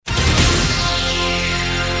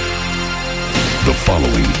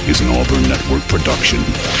following is an Auburn Network production.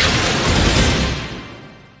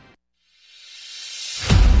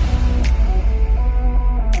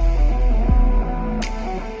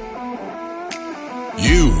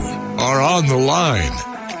 You are on the line.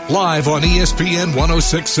 Live on ESPN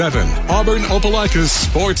 106.7, Auburn Opelika's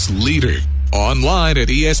sports leader. Online at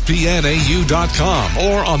ESPNAU.com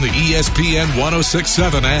or on the ESPN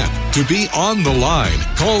 106.7 app. To be on the line,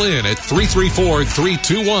 call in at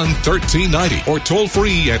 334-321-1390 or toll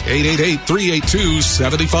free at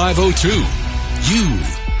 888-382-7502. You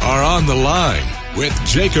are on the line with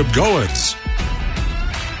Jacob Goins.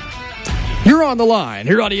 You're on the line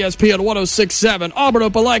here on ESPN 106.7, Auburn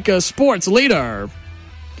Opelika sports leader.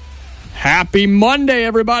 Happy Monday,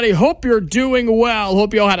 everybody. Hope you're doing well.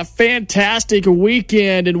 Hope you all had a fantastic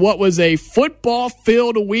weekend in what was a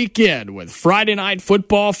football-filled weekend with Friday night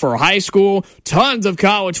football for high school, tons of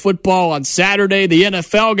college football on Saturday. The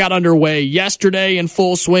NFL got underway yesterday in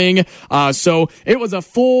full swing. So it was a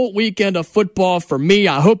full weekend of football for me.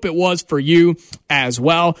 I hope it was for you as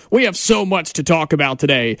well. We have so much to talk about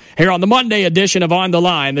today here on the Monday edition of On the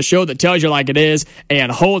Line, the show that tells you like it is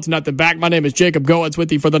and holds nothing back. My name is Jacob Goins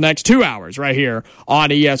with you for the next 2 hours right here on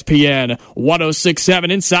ESPN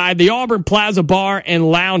 106.7 inside the Auburn Plaza Bar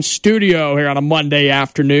and Lounge Studio here on a Monday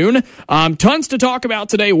afternoon. Tons to talk about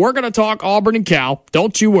today. We're going to talk Auburn and Cal.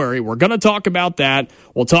 Don't you worry. We're going to talk about that.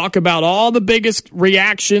 We'll talk about all the biggest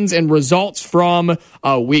reactions and results from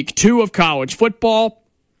week 2 of college football.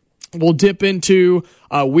 We'll dip into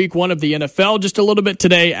week 1 of the NFL just a little bit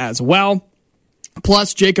today as well.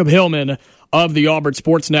 Plus, Jacob Hillman of the Auburn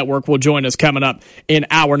Sports Network will join us coming up in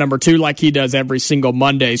hour number 2 like he does every single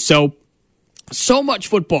Monday. So much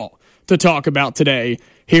football to talk about today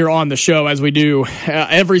here on the show as we do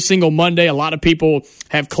every single Monday. A lot of people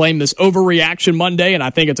have claimed this overreaction Monday, and I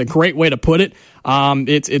think it's a great way to put it.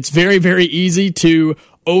 It's very, very easy to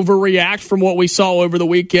overreact from what we saw over the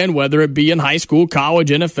weekend, whether it be in high school, college,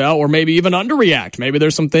 NFL, or maybe even underreact. Maybe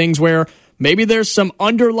there's some things where maybe there's some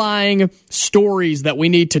underlying stories that we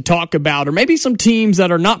need to talk about, or maybe some teams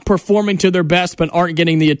that are not performing to their best but aren't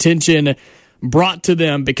getting the attention brought to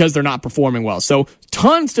them because they're not performing well. So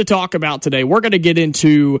tons to talk about today. We're going to get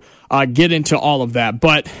into all of that.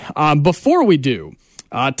 But before we do,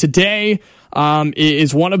 today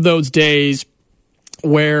is one of those days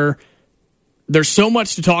where there's so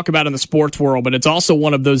much to talk about in the sports world, but it's also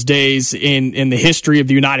one of those days in the history of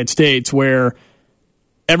the United States where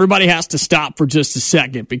everybody has to stop for just a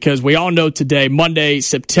second, because we all know today, Monday,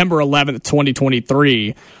 September 11th,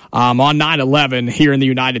 2023, on 9/11 here in the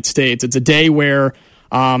United States, it's a day where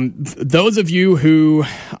those of you who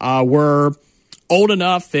were old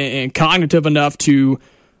enough and cognitive enough to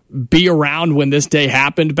be around when this day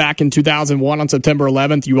happened back in 2001 on September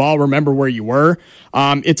 11th, you all remember where you were.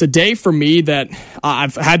 It's a day for me that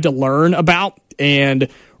I've had to learn about and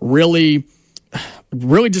really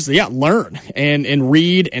just learn and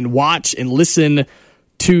read and watch and listen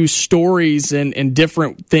to stories and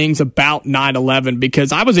different things about 9/11,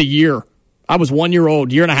 because I was 1 year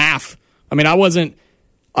old, year and a half. I mean, I wasn't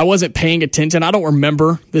paying attention. I don't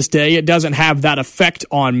remember this day. It doesn't have that effect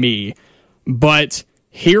on me. But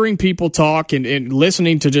hearing people talk and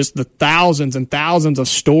listening to just the thousands and thousands of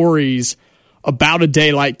stories about a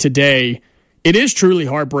day like today, it is truly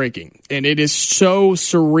heartbreaking, and it is so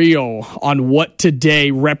surreal on what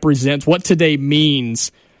today represents, what today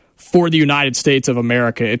means for the United States of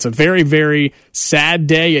America. It's a very, very sad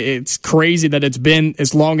day. It's crazy that it's been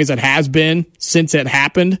as long as it has been since it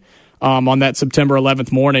happened on that September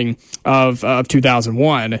 11th morning of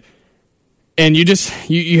 2001. And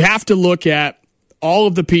you have to look at all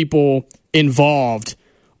of the people involved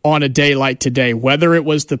on a day like today, whether it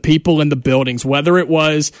was the people in the buildings, whether it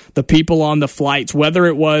was the people on the flights, whether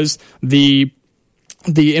it was the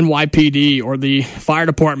NYPD or the fire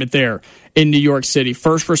department there in New York City,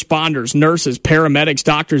 first responders, nurses, paramedics,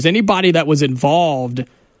 doctors, anybody that was involved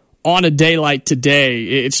on a day like today.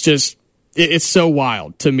 It's so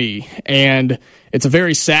wild to me. And it's a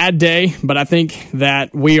very sad day, but I think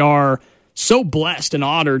that we are so blessed and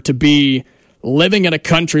honored to be living in a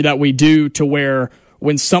country that we do, to where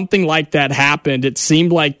when something like that happened, it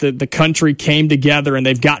seemed like the country came together and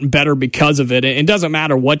they've gotten better because of it. It doesn't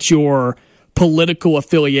matter what your political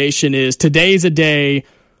affiliation is. Today's a day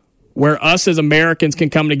where us as Americans can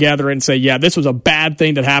come together and say, yeah, this was a bad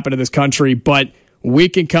thing that happened to this country, but we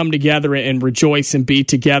can come together and rejoice and be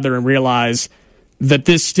together and realize that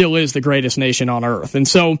this still is the greatest nation on earth. And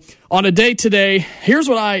so on a day today, here's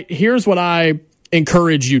what I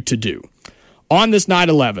encourage you to do. On this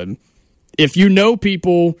 9/11, if you know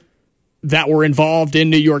people that were involved in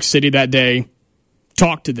New York City that day,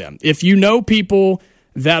 talk to them. If you know people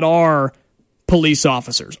that are police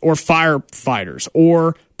officers or firefighters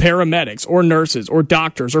or paramedics or nurses or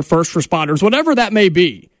doctors or first responders, whatever that may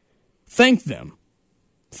be, thank them.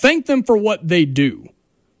 Thank them for what they do.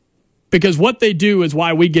 Because what they do is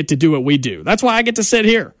why we get to do what we do. That's why I get to sit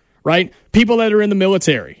here, right? People that are in the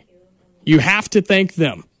military, you have to thank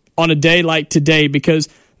them on a day like today because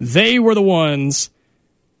they were the ones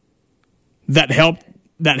that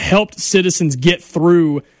helped citizens get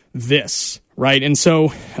through this, right? And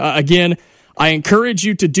so, again, I encourage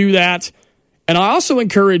you to do that. And I also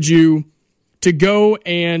encourage you to go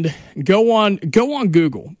on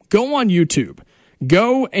Google, go on YouTube,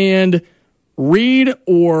 go and read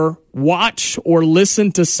or watch or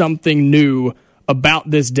listen to something new about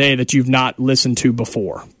this day that you've not listened to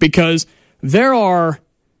before. Because there are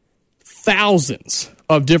thousands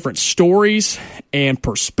of different stories and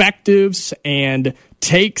perspectives and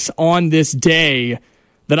takes on this day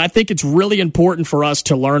that I think it's really important for us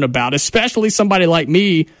to learn about, especially somebody like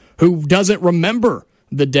me who doesn't remember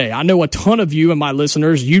the day. I know a ton of you and my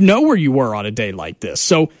listeners, you know where you were on a day like this.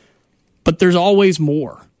 So, but there's always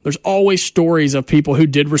more. There's always stories of people who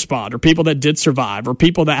did respond or people that did survive or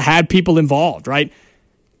people that had people involved, right?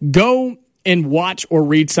 Go and watch or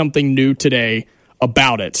read something new today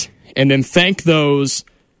about it, and then thank those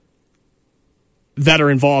that are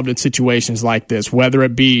involved in situations like this, whether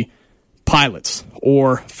it be pilots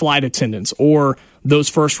or flight attendants or those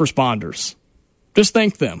first responders. Just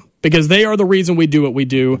thank them because they are the reason we do what we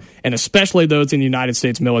do, and especially those in the United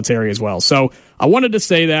States military as well. So I wanted to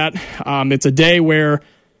say that. It's a day where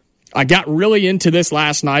I got really into this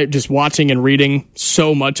last night, just watching and reading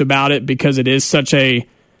so much about it because it is such a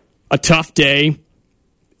tough day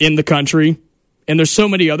in the country, and there's so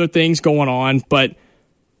many other things going on, but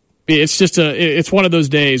it's just it's one of those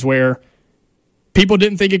days where people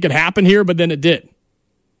didn't think it could happen here, but then it did.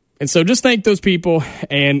 And so just thank those people,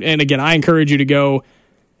 and again, I encourage you to go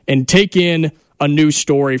and take in a new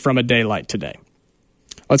story from a day like today.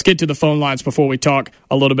 Let's get to the phone lines before we talk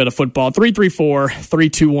a little bit of football.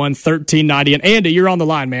 334-321-1390. And Andy, you're on the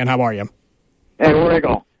line, man. How are you? Hey, War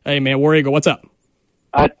Eagle. Hey, man, War Eagle. What's up?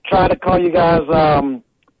 I try to call you guys on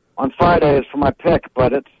Fridays for my pick,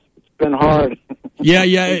 but it's been hard.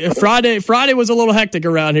 Yeah. Friday was a little hectic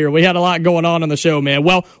around here. We had a lot going on the show, man.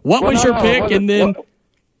 Well, what was your pick? It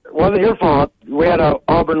wasn't your fault. We had a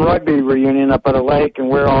Auburn rugby reunion up at a lake, and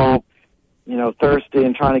we're all thirsty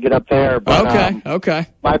and trying to get up there. But, okay.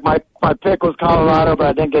 My pick was Colorado, but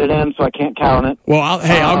I didn't get it in, so I can't count it. Well,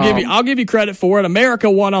 I'll give you credit for it.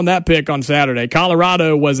 America won on that pick on Saturday.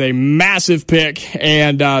 Colorado was a massive pick,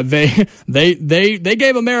 and they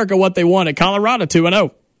gave America what they wanted. Colorado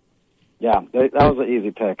 2-0. Yeah, that was an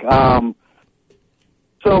easy pick.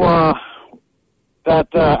 That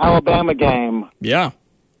Alabama game. Yeah.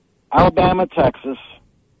 Alabama, Texas.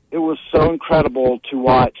 It was so incredible to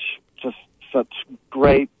watch. Just such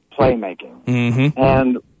great playmaking. Mm-hmm.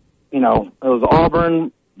 And, it was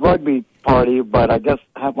Auburn rugby party, but I guess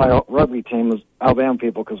half my rugby team was Alabama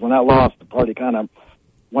people because when that lost, the party kind of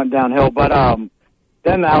went downhill. But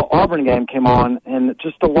then the Auburn game came on, and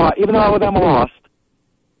just to watch, even though Alabama lost,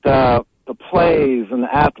 the plays and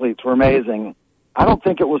the athletes were amazing. I don't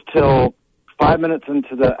think it was till 5 minutes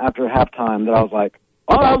after halftime that I was like,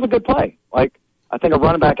 oh, that was a good play. Like, I think a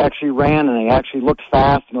running back actually ran, and he actually looked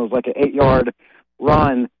fast, and it was like an 8-yard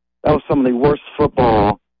run. That was some of the worst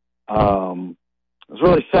football. It was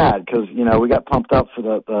really sad because, we got pumped up for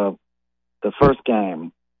the first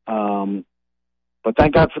game. But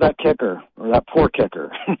thank God for that kicker, or that poor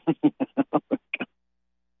kicker.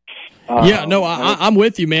 I'm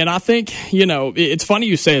with you, man. I think, it's funny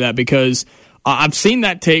you say that because I've seen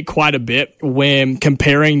that take quite a bit when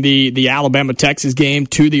comparing the Alabama-Texas game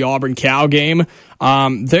to the Auburn-Cal game.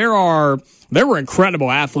 There were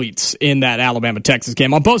incredible athletes in that Alabama-Texas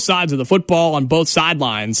game on both sides of the football, on both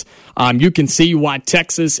sidelines. You can see why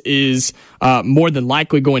Texas is more than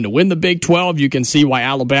likely going to win the Big 12. You can see why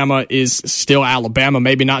Alabama is still Alabama,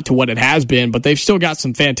 maybe not to what it has been, but they've still got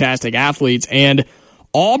some fantastic athletes. And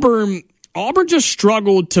Auburn just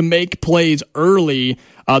struggled to make plays early.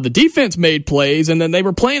 The defense made plays, and then they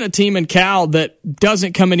were playing a team in Cal that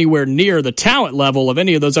doesn't come anywhere near the talent level of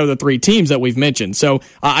any of those other three teams that we've mentioned. So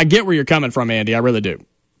I get where you're coming from, Andy. I really do.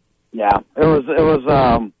 Yeah, it was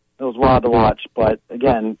wild to watch. But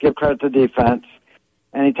again, give credit to defense.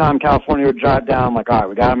 Anytime California would drive down, I'm like, all right,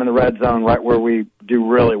 we got them in the red zone right where we do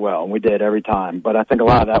really well, and we did every time. But I think a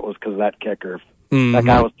lot of that was because of that kicker. Mm-hmm. That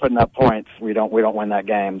guy was putting up points. We don't win that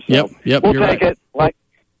game. So yep, we'll take it.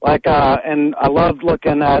 And I loved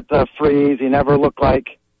looking at Freeze. He never looked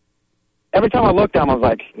like. Every time I looked at him, I was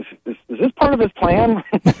like, "Is this this part of his plan?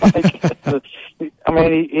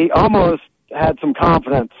 He almost had some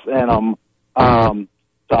confidence in him.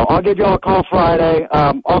 So I'll give you all a call Friday.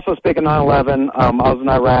 Also, speaking of 9/11, I was in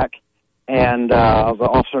Iraq, and I was an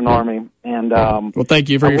officer in the Army. And well, thank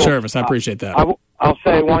you for your service. I appreciate that. I'll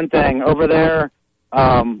say one thing. Over there,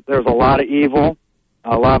 there's a lot of evil,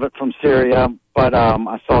 a lot of it from Syria, but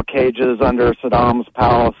I saw cages under Saddam's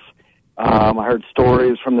palace. I heard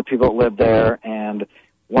stories from the people that lived there, and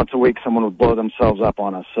once a week someone would blow themselves up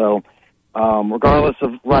on us. So regardless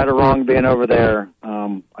of right or wrong being over there,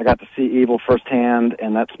 I got to see evil firsthand,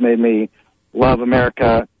 and that's made me love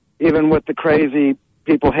America, even with the crazy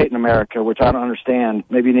people hating America, which I don't understand.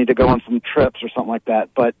 Maybe you need to go on some trips or something like that,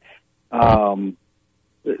 but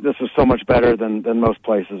this is so much better than most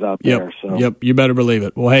places out there. So. Yep, you better believe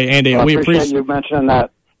it. Well, hey, Andy, we appreciate you mentioning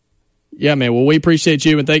that. Yeah, man. Well, we appreciate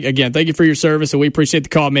you, and thank you for your service, and we appreciate the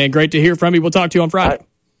call, man. Great to hear from you. We'll talk to you on Friday. Right.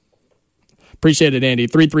 Appreciate it, Andy.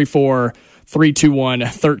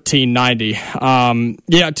 334-321-1390.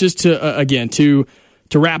 Yeah, just to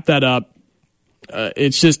wrap that up,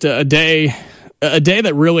 it's just a day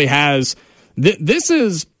that really has. This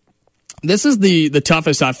is the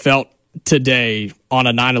toughest I've felt today on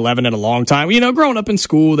a 9/11 in a long time. Growing up in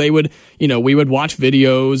school, we would watch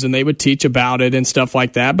videos and they would teach about it and stuff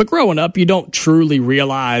like that. But growing up, you don't truly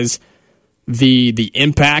realize the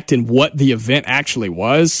impact and what the event actually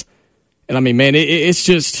was. And I mean, man,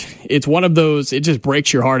 it's one of those, it just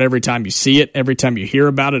breaks your heart every time you see it, every time you hear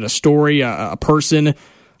about it, a story, a person,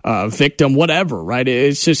 a victim, whatever, right?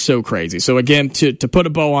 It's just so crazy. So again, to put a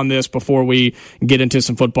bow on this before we get into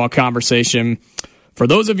some football conversation, for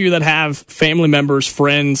those of you that have family members,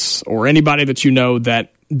 friends, or anybody that you know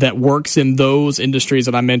that works in those industries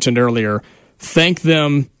that I mentioned earlier, thank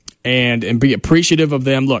them and be appreciative of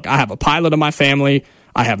them. Look, I have a pilot in my family.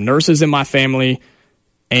 I have nurses in my family.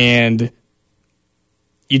 And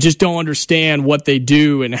you just don't understand what they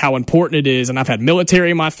do and how important it is. And I've had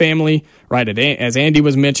military in my family, right, as Andy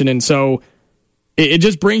was mentioning. So it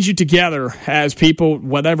just brings you together as people,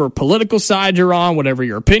 whatever political side you're on, whatever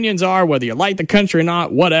your opinions are, whether you like the country or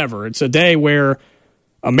not, whatever. It's a day where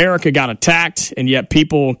America got attacked, and yet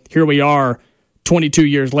people, here we are 22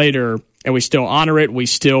 years later, and we still honor it. We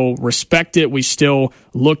still respect it. We still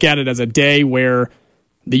look at it as a day where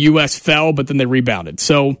the U.S. fell, but then they rebounded.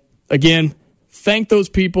 So, again, thank those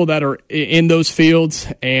people that are in those fields,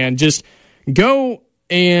 and just go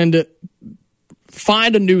and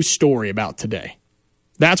find a new story about today.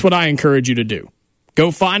 That's what I encourage you to do.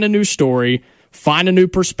 Go find a new story, find a new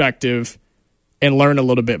perspective, and learn a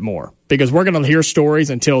little bit more. Because we're going to hear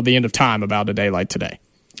stories until the end of time about a day like today.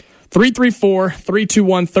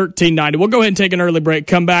 334-321-1390. We'll go ahead and take an early break.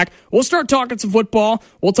 Come back. We'll start talking some football.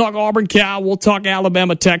 We'll talk Auburn, Cal. We'll talk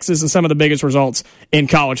Alabama, Texas, and some of the biggest results in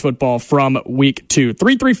college football from week 2.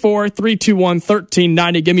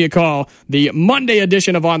 334-321-1390. Give me a call. The Monday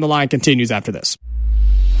edition of On the Line continues after this.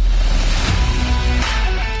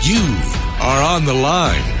 You are on the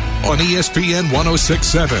line on ESPN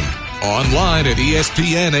 1067. Online at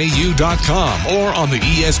ESPNAU.com or on the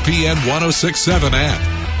ESPN 1067 app.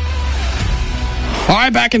 All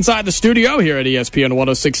right, back inside the studio here at ESPN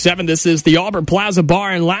 1067. This is the Auburn Plaza Bar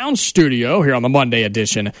and Lounge studio here on the Monday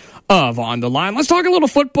edition of On the Line. Let's talk a little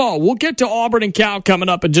football. We'll get to Auburn and Cal coming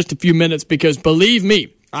up in just a few minutes because, believe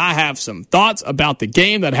me, I have some thoughts about the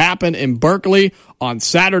game that happened in Berkeley on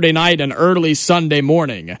Saturday night and early Sunday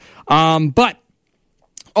morning. But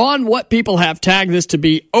on what people have tagged this to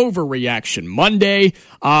be Overreaction Monday,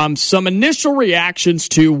 some initial reactions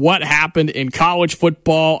to what happened in college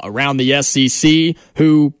football around the SEC,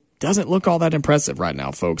 who doesn't look all that impressive right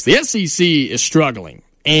now, folks. The SEC is struggling.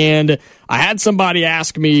 And I had somebody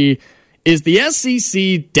ask me, is the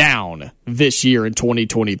SEC down this year in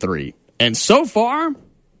 2023? And so far,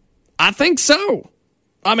 I think so.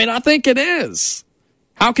 I mean, I think it is.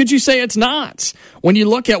 How could you say it's not? When you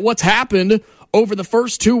look at what's happened over the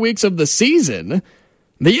first 2 weeks of the season,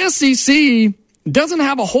 the SEC doesn't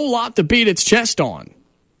have a whole lot to beat its chest on.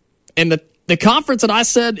 And the conference that I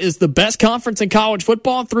said is the best conference in college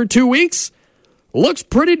football through 2 weeks looks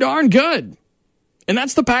pretty darn good. And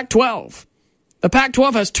that's the Pac-12. The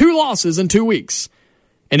Pac-12 has 2 losses in 2 weeks.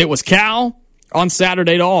 And it was Cal on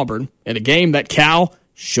Saturday to Auburn in a game that Cal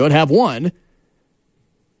should have won,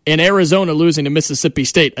 and Arizona losing to Mississippi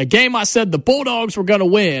State, a game I said the Bulldogs were going to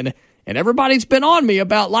win, and everybody's been on me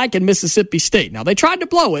about liking Mississippi State. Now, they tried to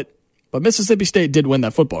blow it, but Mississippi State did win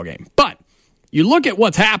that football game. But you look at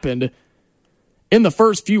what's happened in the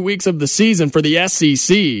first few weeks of the season for the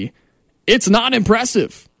SEC, it's not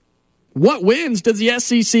impressive. What wins does the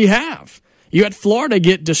SEC have? You had Florida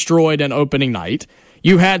get destroyed on opening night.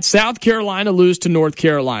 You had South Carolina lose to North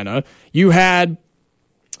Carolina. You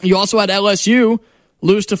also had LSU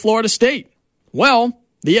lose to Florida State. Well,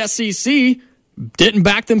 the SEC didn't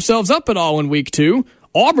back themselves up at all in week 2.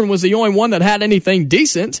 Auburn was the only one that had anything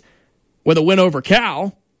decent with a win over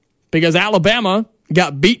Cal because Alabama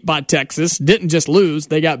got beat by Texas, didn't just lose,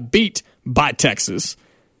 they got beat by Texas.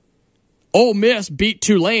 Ole Miss beat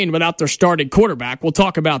Tulane without their starting quarterback. We'll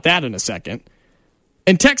talk about that in a second.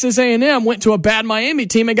 And Texas A&M went to a bad Miami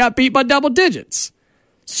team and got beat by double digits.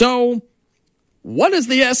 So, what has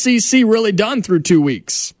the SEC really done through 2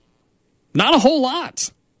 weeks? Not a whole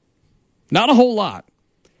lot. Not a whole lot.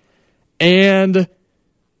 And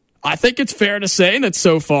I think it's fair to say that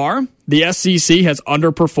so far, the SEC has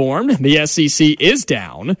underperformed. The SEC is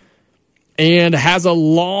down and has a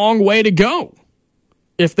long way to go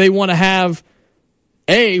if they want to have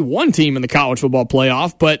one team in the college football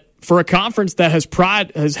playoff, but for a conference that has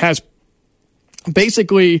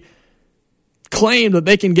basically claimed that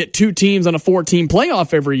they can get 2 teams on a 4-team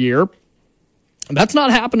playoff every year, that's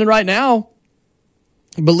not happening right now.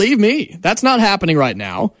 Believe me, that's not happening right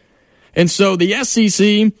now. And so the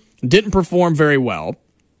SEC didn't perform very well.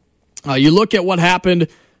 You look at what happened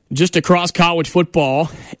just across college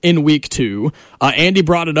football in week 2. Andy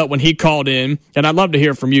brought it up when he called in, and I'd love to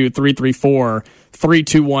hear from you,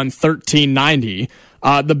 334-321-1390.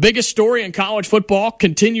 The biggest story in college football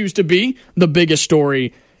continues to be the biggest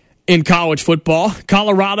story in college football.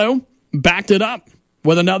 Colorado backed it up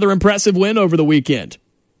with another impressive win over the weekend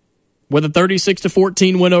with a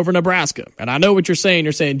 36-14 win over Nebraska. And I know what you're saying.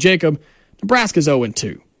 You're saying, Jacob, Nebraska's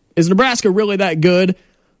 0-2. Is Nebraska really that good?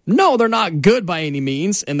 No, they're not good by any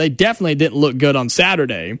means, and they definitely didn't look good on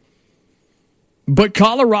Saturday. But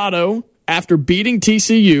Colorado, after beating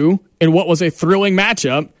TCU in what was a thrilling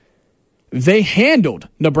matchup, they handled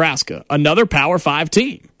Nebraska, another Power 5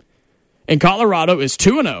 team. And Colorado is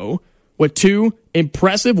 2-0 with 2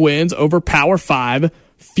 impressive wins over Power 5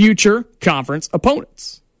 future conference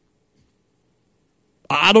opponents.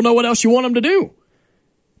 I don't know what else you want them to do.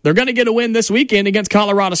 They're going to get a win this weekend against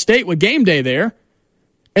Colorado State with game day there.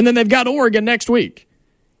 And then they've got Oregon next week.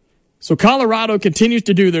 So Colorado continues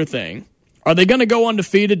to do their thing. Are they going to go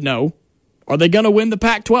undefeated? No. Are they going to win the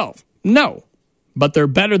Pac-12? No. But they're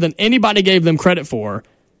better than anybody gave them credit for.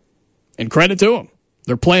 And credit to them.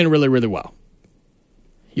 They're playing really, really well.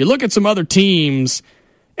 You look at some other teams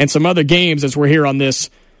and some other games as we're here on this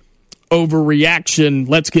overreaction,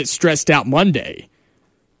 let's get stressed out Monday.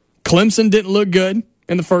 Clemson didn't look good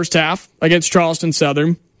in the first half against Charleston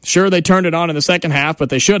Southern. Sure, they turned it on in the second half, but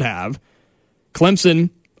they should have. Clemson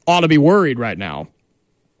ought to be worried right now.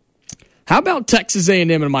 How about Texas A&M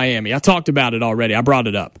and Miami? I talked about it already. I brought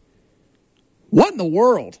it up. What in the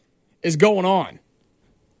world is going on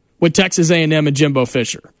with Texas A&M and Jimbo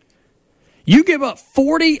Fisher? You give up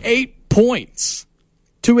 48 points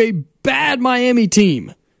to a bad Miami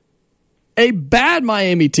team. A bad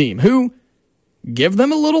Miami team who, give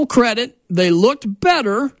them a little credit, they looked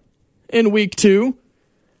better in week 2.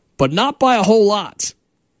 But not by a whole lot.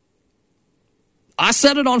 I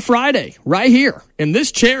said it on Friday, right here, in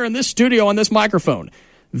this chair, in this studio, on this microphone.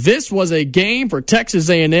 This was a game for Texas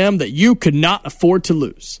A&M that you could not afford to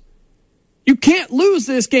lose. You can't lose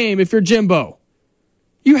this game if you're Jimbo.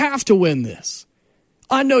 You have to win this.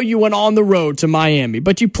 I know you went on the road to Miami,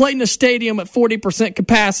 but you played in a stadium at 40%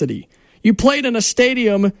 capacity. You played in a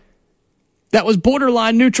stadium that was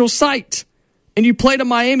borderline neutral site. And you played a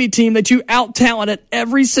Miami team that you out-talent at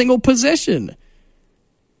every single position.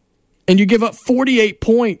 And you give up 48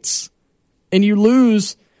 points. And you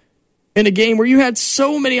lose in a game where you had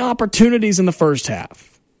so many opportunities in the first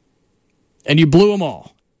half. And you blew them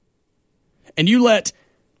all. And you let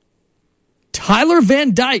Tyler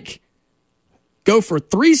Van Dyke go for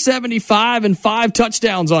 375 and 5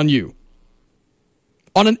 touchdowns on you.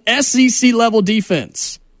 On an SEC-level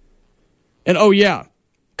defense. And oh yeah,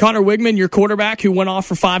 Connor Wigman, your quarterback who went off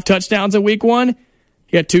for 5 touchdowns in week 1,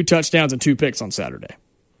 he had 2 touchdowns and 2 picks on Saturday.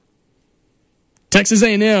 Texas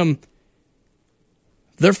A&M,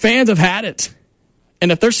 their fans have had it.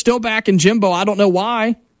 And if they're still back in Jimbo, I don't know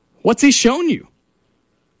why. What's he shown you?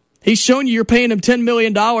 He's shown you you're paying him $10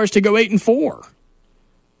 million to go 8-4.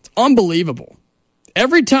 It's unbelievable.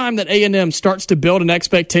 Every time that A&M starts to build an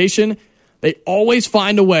expectation, they always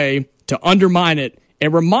find a way to undermine it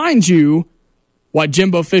and remind you why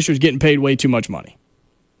Jimbo Fisher's getting paid way too much money.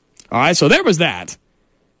 All right, so there was that.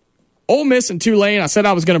 Ole Miss and Tulane, I said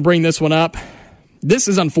I was going to bring this one up. This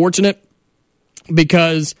is unfortunate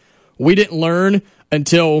because we didn't learn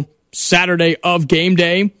until Saturday of game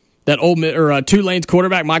day that Tulane's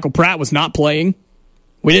quarterback, Michael Pratt, was not playing.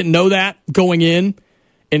 We didn't know that going in.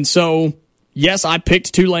 And so yes, I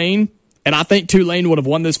picked Tulane, and I think Tulane would have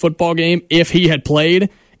won this football game if he had played,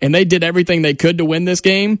 and they did everything they could to win this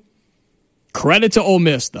game. Credit to Ole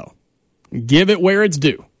Miss, though. Give it where it's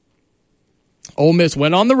due. Ole Miss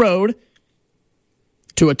went on the road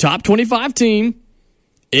to a top 25 team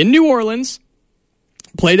in New Orleans,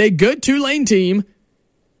 played a good Tulane team,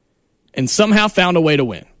 and somehow found a way to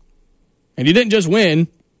win. And you didn't just win.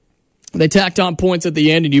 They tacked on points at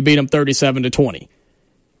the end, and you beat them 37-20.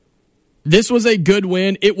 This was a good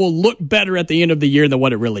win. It will look better at the end of the year than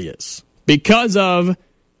what it really is because of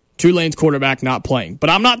Tulane's quarterback not playing. But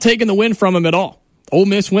I'm not taking the win from him at all. Ole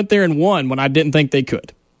Miss went there and won when I didn't think they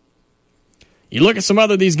could. You look at some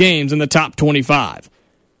other of these games in the top 25.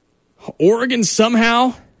 Oregon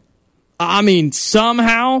somehow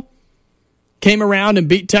came around and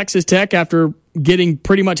beat Texas Tech after getting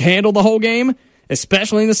pretty much handled the whole game,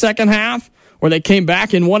 especially in the second half, where they came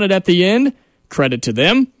back and won it at the end. Credit to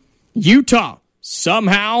them. Utah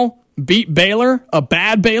somehow beat Baylor, a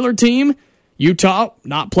bad Baylor team. Utah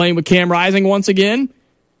not playing with Cam Rising once again.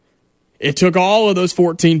 It took all of those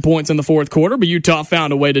 14 points in the fourth quarter, but Utah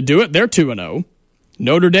found a way to do it. They're 2-0.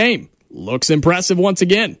 Notre Dame looks impressive once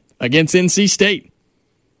again against NC State.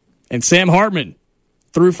 And Sam Hartman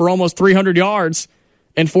threw for almost 300 yards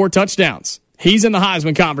and 4 touchdowns. He's in the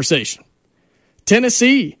Heisman conversation.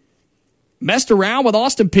 Tennessee messed around with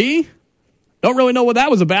Austin Peay. Don't really know what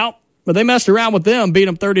that was about, but they messed around with them, beat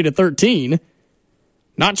them 30-13.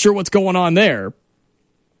 Not sure what's going on there.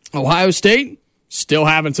 Ohio State still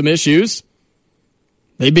having some issues.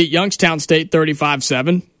 They beat Youngstown State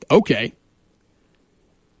 35-7. Okay.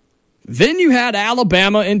 Then you had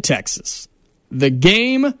Alabama and Texas. The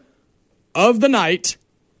game of the night.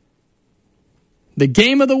 The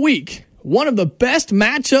game of the week. One of the best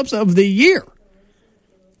matchups of the year.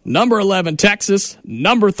 Number 11, Texas.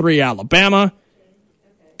 Number 3, Alabama.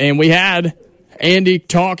 And we had Andy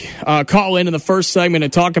call in the first segment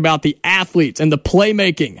and talk about the athletes and the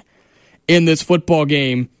playmaking in this football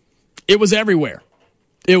game. It was everywhere.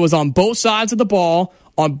 It was on both sides of the ball,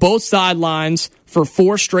 on both sidelines for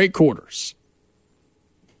 4 straight quarters.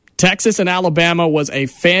 Texas and Alabama was a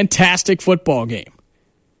fantastic football game.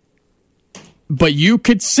 But you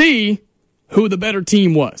could see who the better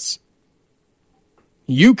team was.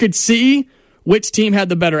 You could see which team had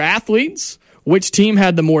the better athletes, which team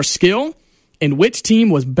had the more skill, and which team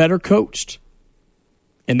was better coached.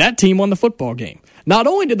 And that team won the football game. Not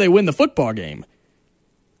only did they win the football game,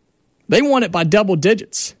 they won it by double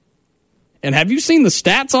digits. And have you seen the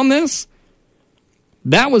stats on this?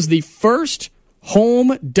 That was the first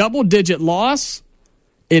home double-digit loss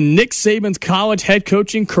in Nick Saban's college head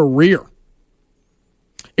coaching career.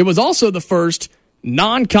 It was also the first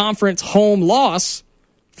non-conference home loss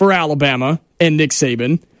for Alabama and Nick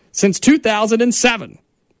Saban since 2007,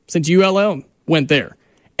 since ULM went there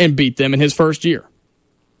and beat them in his first year.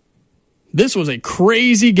 This was a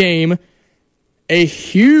crazy game, a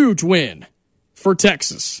huge win for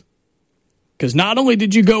Texas. Because not only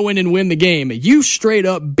did you go in and win the game, you straight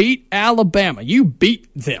up beat Alabama. You beat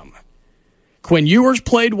them. Quinn Ewers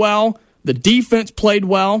played well. The defense played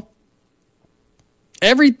well.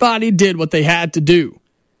 Everybody did what they had to do.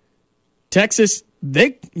 Texas,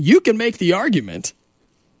 you can make the argument.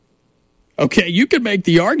 Okay, you could make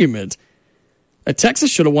the argument that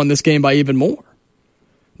Texas should have won this game by even more.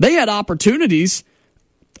 They had opportunities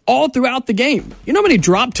all throughout the game. You know how many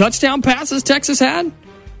drop touchdown passes Texas had?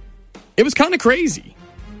 It was kind of crazy.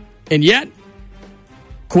 And yet,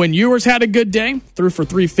 Quinn Ewers had a good day, threw for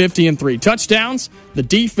 350 and 3 touchdowns. The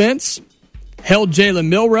defense held Jalen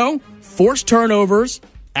Milroe, forced turnovers.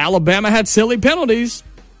 Alabama had silly penalties.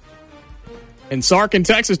 And Sark and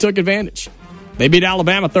Texas took advantage. They beat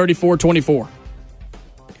Alabama 34-24.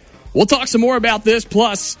 We'll talk some more about this,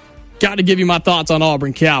 plus got to give you my thoughts on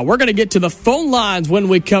Auburn Cal. We're going to get to the phone lines when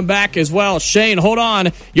we come back as well. Shane, hold on.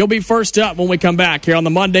 You'll be first up when we come back here on the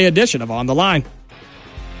Monday edition of On the Line.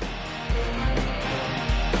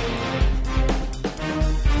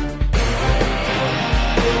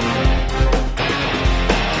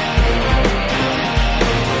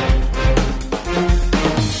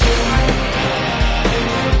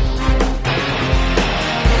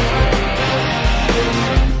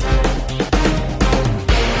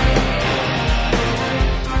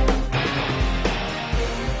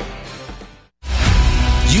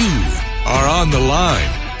 On the Line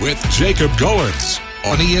with Jacob Goins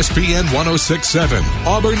on ESPN 106.7,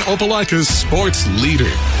 Auburn Opelika's sports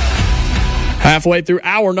leader. Halfway through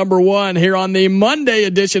hour number 1 here on the Monday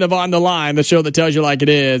edition of On the Line, the show that tells you like it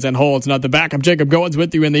is and holds nothing back. I'm Jacob Goins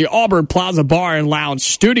with you in the Auburn Plaza Bar and Lounge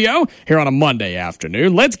studio here on a Monday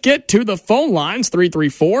afternoon. Let's get to the phone lines,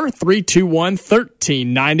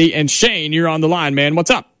 334-321-1390. And Shane, you're on the line, man. What's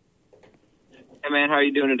up? Hey, man, how are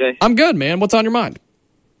you doing today? I'm good, man. What's on your mind?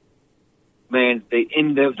 Man, the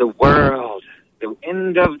end of the world. The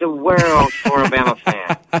end of the world for a Bama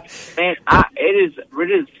fan. Man,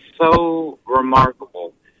 it is so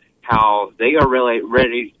remarkable how they are really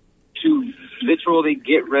ready to literally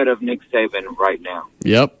get rid of Nick Saban right now.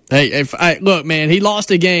 Yep. Hey, look, man, he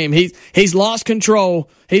lost a game. He's lost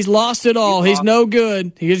control. He's lost it all. He's no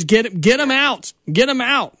good. He just get him out. Get him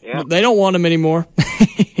out. Yep. They don't want him anymore.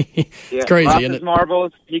 It's crazy, isn't it?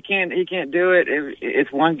 Marbles. He can't do it.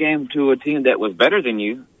 It's one game to a team that was better than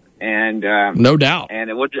you. And no doubt.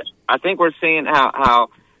 And I think we're seeing how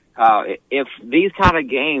if these kind of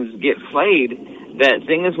games get played, that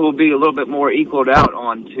things will be a little bit more equaled out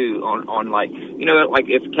on like, you know, like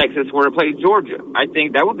if Texas were to play Georgia, I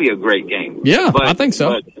think that would be a great game. Yeah, I think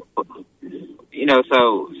so. But, you know,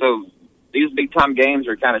 so these big time games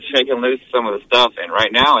are kind of shaking loose some of the stuff, and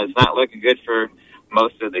right now it's not looking good for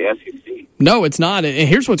most of the SEC. No, it's not. And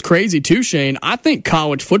here's what's crazy too, Shane. I think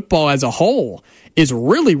college football as a whole is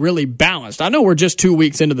really, really balanced. I know we're just 2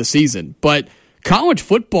 weeks into the season, but college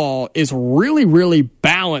football is really, really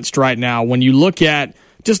balanced right now when you look at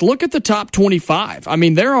the top 25. I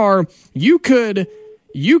mean, you could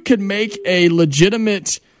make a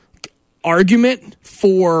legitimate argument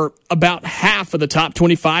for about half of the top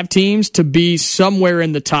 25 teams to be somewhere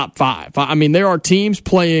in the top 5. I mean, there are teams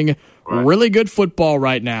playing really good football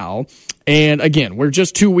right now. And again, we're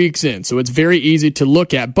just 2 weeks in, so it's very easy to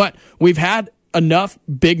look at. But we've had enough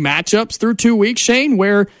big matchups through 2 weeks, Shane,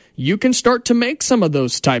 where you can start to make some of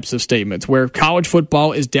those types of statements where college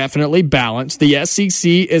football is definitely balanced. The SEC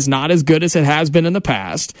is not as good as it has been in the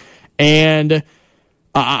past. And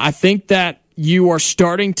I think that you are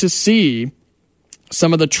starting to see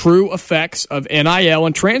some of the true effects of NIL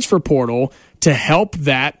and transfer portal to help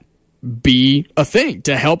that be a thing,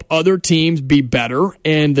 to help other teams be better,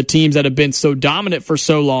 and the teams that have been so dominant for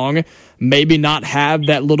so long maybe not have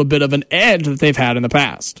that little bit of an edge that they've had in the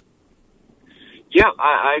past. Yeah,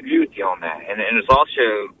 I agree with you on that. And it's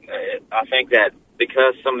also, I think that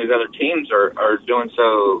because some of these other teams are doing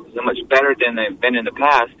so much better than they've been in the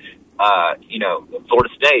past, you know, Florida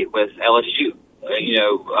State with LSU, you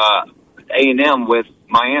know, A&M with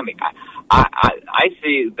Miami. I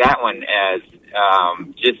see that one as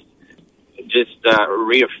just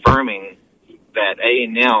reaffirming that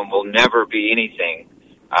A&M will never be anything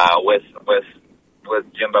with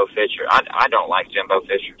Jimbo Fisher. I don't like Jimbo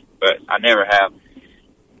Fisher, but I never have.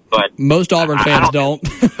 But most Auburn fans don't.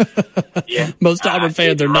 Yeah, most Auburn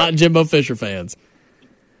fans are not Jimbo Fisher fans.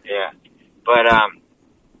 Yeah, but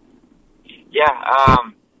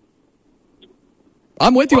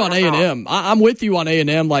I'm with you on A&M. I'm with you on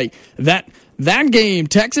A&M. Like that game,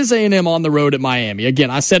 Texas A&M on the road at Miami.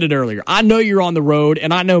 Again, I said it earlier. I know you're on the road,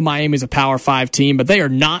 and I know Miami's a Power 5 team, but they are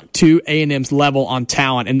not to A&M's level on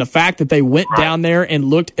talent. And the fact that they went down there and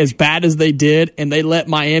looked as bad as they did, and they let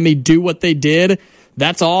Miami do what they did,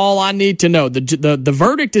 that's all I need to know. The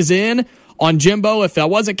verdict is in on Jimbo. If I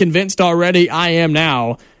wasn't convinced already, I am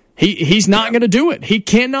now. He's not going to do it. He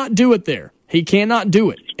cannot do it there. He cannot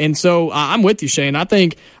do it. And so I'm with you, Shane. I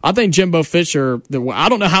think Jimbo Fisher, I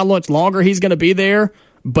don't know how much longer he's going to be there,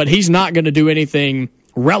 but he's not going to do anything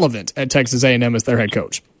relevant at Texas A&M as their head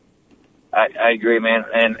coach. I agree, man.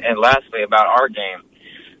 And lastly, about our game,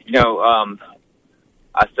 you know,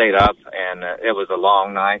 I stayed up, and it was a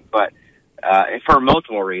long night, but for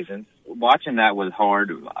multiple reasons. Watching that was hard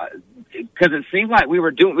because it seemed like we were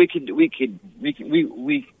doing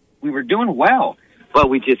well. But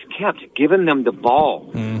we just kept giving them the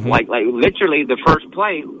ball. Mm-hmm. Like literally the first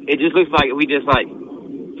play, it just looks like we just like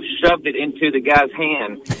shoved it into the guy's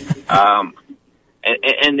hand.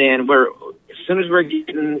 And then as soon as we're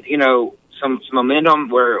getting, you know, some momentum,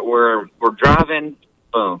 we're driving,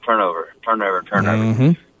 boom, turnover.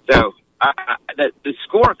 Mm-hmm. So the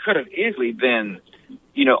score could have easily been,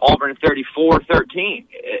 you know, Auburn 34-13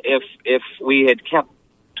 if we had kept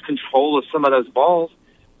control of some of those balls.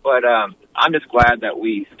 But I'm just glad that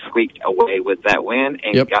we squeaked away with that win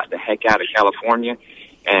and got the heck out of California,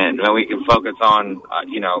 and then we can focus on,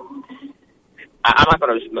 you know, I'm not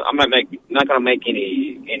going to make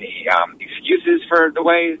any excuses for the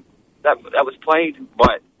way that was played,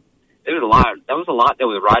 but there was a lot that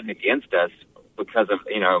was riding against us because of,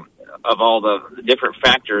 you know, of all the different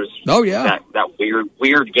factors. Oh yeah, that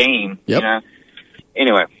weird game. Yep. You know.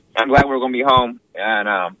 Anyway, I'm glad we're going to be home,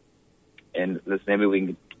 and and listen, maybe we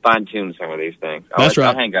can fine-tune some of these things. That's right.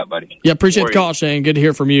 I'll hang up, buddy. Yeah, appreciate the call, Shane. Good to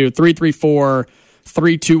hear from you.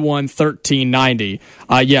 334-321-1390.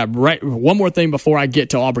 Yeah, right. One more thing before I get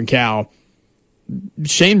to Auburn Cal.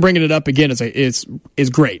 Shane bringing it up again is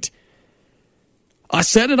great. I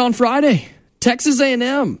said it on Friday. Texas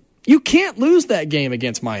A&M. You can't lose that game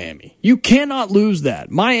against Miami. You cannot lose that.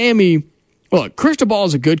 Miami, look, Cristobal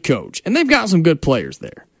is a good coach, and they've got some good players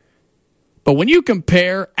there. But when you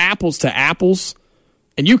compare apples to apples,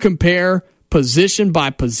 and you compare position by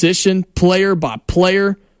position, player by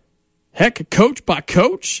player, heck, coach by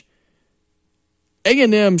coach,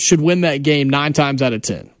 A&M should win that game 9 times out of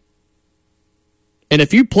 10. And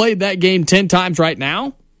if you played that game 10 times right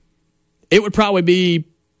now, it would probably be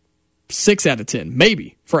 6 out of 10,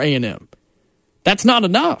 maybe, for A&M. That's not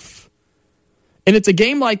enough. And it's a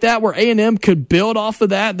game like that where A&M could build off of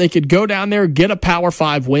that. They could go down there, get a Power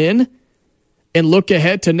 5 win, and look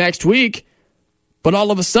ahead to next week. But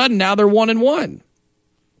all of a sudden, now they're 1-1.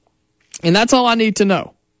 And that's all I need to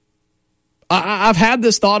know. I've had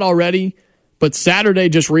this thought already, but Saturday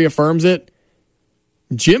just reaffirms it.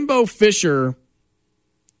 Jimbo Fisher,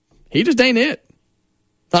 he just ain't it.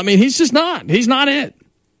 I mean, he's just not. He's not it.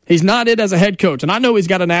 He's not it as a head coach. And I know he's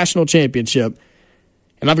got a national championship,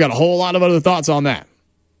 and I've got a whole lot of other thoughts on that.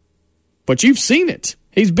 But you've seen it.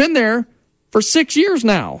 He's been there for 6 years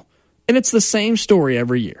now, and it's the same story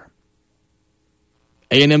every year.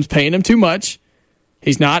 A&M's paying him too much.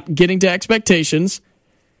 He's not getting to expectations,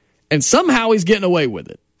 and somehow he's getting away with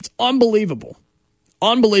it. It's unbelievable.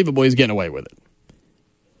 Unbelievable he's getting away with it.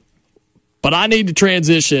 But I need to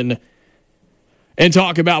transition and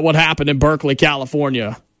talk about what happened in Berkeley,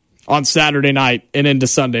 California on Saturday night and into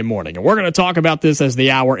Sunday morning. And we're going to talk about this as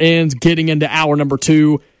the hour ends, getting into hour number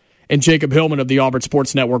 2. And Jacob Hillman of the Auburn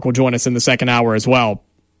Sports Network will join us in the second hour as well.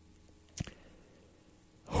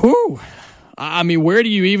 Whew. I mean, where do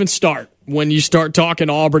you even start when you start talking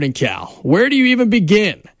Auburn and Cal? Where do you even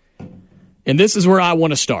begin? And this is where I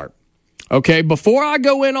want to start. Okay, before I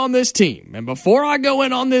go in on this team, and before I go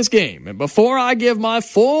in on this game, and before I give my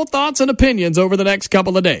full thoughts and opinions over the next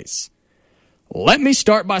couple of days, let me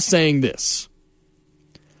start by saying this.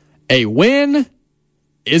 A win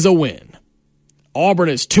is a win. Auburn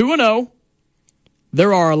is 2-0.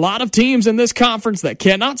 There are a lot of teams in this conference that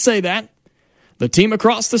cannot say that. The team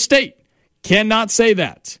across the state cannot say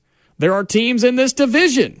that. There are teams in this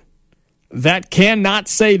division that cannot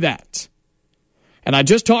say that. And I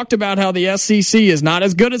just talked about how the SEC is not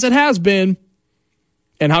as good as it has been,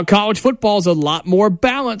 and how college football is a lot more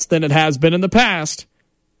balanced than it has been in the past.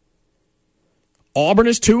 Auburn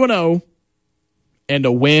is 2-0, and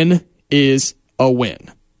a win is a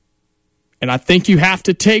win. And I think you have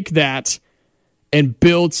to take that and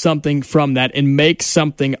build something from that and make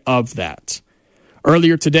something of that.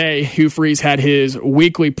 Earlier today, Hugh Freeze had his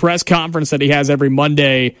weekly press conference that he has every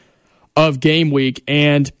Monday of game week,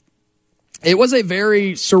 and it was a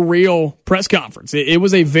very surreal press conference. It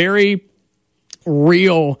was a very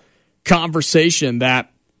real conversation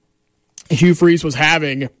that Hugh Freeze was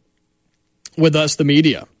having with us, the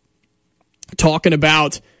media, talking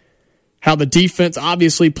about how the defense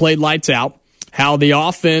obviously played lights out, how the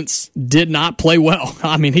offense did not play well.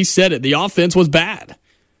 I mean, he said it. The offense was bad.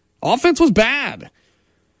 Offense was bad.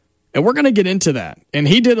 And we're going to get into that. And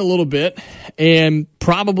he did a little bit. And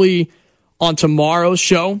probably on tomorrow's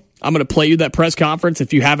show, I'm going to play you that press conference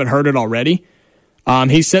if you haven't heard it already.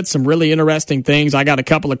 He said some really interesting things. I got a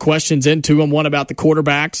couple of questions into him, one about the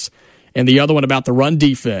quarterbacks and the other one about the run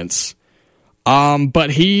defense.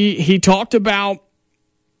 But he talked about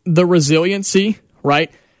the resiliency,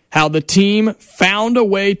 right? How the team found a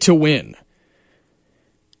way to win.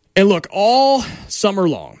 And look, all summer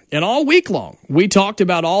long and all week long, we talked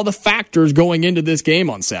about all the factors going into this game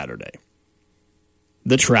on Saturday.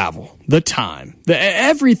 The travel, the time,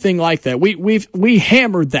 everything like that. We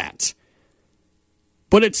hammered that.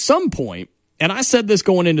 But at some point, and I said this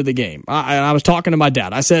going into the game, I was talking to my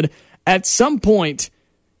dad. I said, at some point,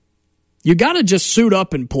 you got to just suit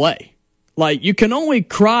up and play. Like, you can only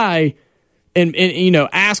cry and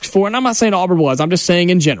ask for, and I'm not saying Auburn was, I'm just saying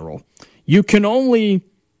in general, you can only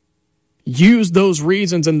use those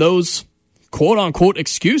reasons and those quote-unquote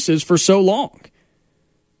excuses for so long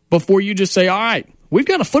before you just say, all right, we've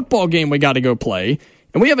got a football game we got to go play,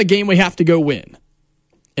 and we have a game we have to go win.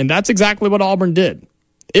 And that's exactly what Auburn did.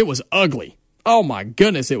 It was ugly. Oh, my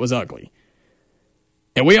goodness, it was ugly.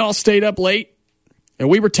 And we all stayed up late, and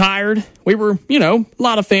we were tired. We were, a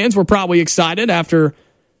lot of fans were probably excited after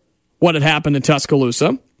what had happened in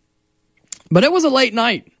Tuscaloosa. But it was a late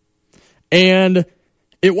night. And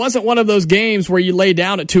it wasn't one of those games where you lay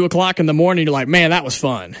down at 2 o'clock in the morning, you're like, man, that was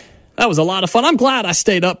fun. That was a lot of fun. I'm glad I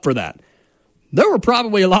stayed up for that. There were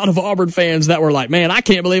probably a lot of Auburn fans that were like, man, I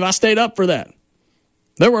can't believe I stayed up for that.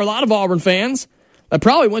 There were a lot of Auburn fans that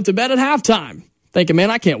probably went to bed at halftime thinking, man,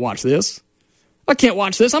 I can't watch this. I can't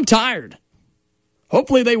watch this. I'm tired.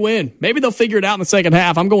 Hopefully they win. Maybe they'll figure it out in the second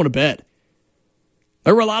half. I'm going to bed.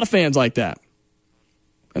 There were a lot of fans like that.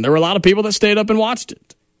 And there were a lot of people that stayed up and watched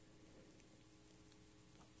it.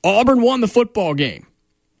 Auburn won the football game.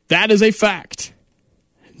 That is a fact.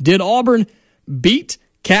 Did Auburn beat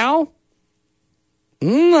Cal?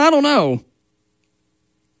 I don't know.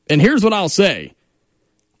 And here's what I'll say.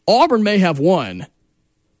 Auburn may have won,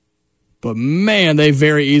 but man, they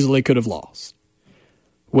very easily could have lost.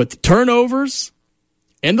 With the turnovers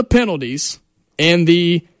and the penalties and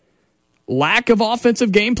the lack of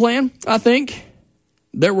offensive game plan, I think,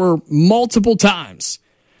 there were multiple times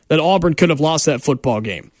that Auburn could have lost that football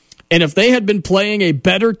game. And if they had been playing a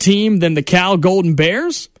better team than the Cal Golden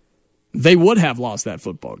Bears, they would have lost that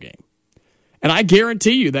football game. And I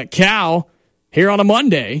guarantee you that Cal, here on a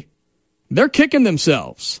Monday, they're kicking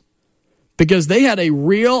themselves because they had a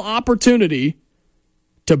real opportunity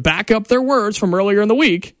to back up their words from earlier in the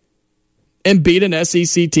week and beat an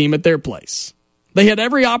SEC team at their place. They had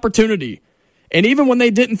every opportunity. And even when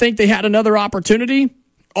they didn't think they had another opportunity,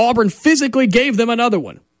 Auburn physically gave them another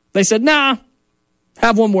one. They said, nah,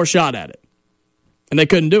 have one more shot at it. And they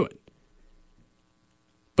couldn't do it.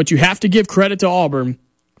 But you have to give credit to Auburn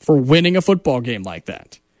for winning a football game like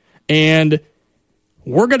that. And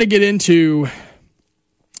we're going to get into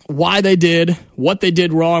why they did, what they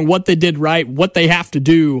did wrong, what they did right, what they have to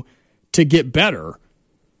do to get better.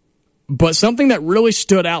 But something that really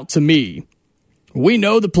stood out to me, we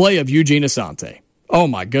know the play of Eugene Asante. Oh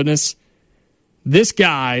my goodness. This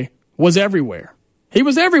guy was everywhere. He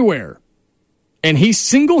was everywhere. And he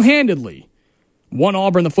single-handedly won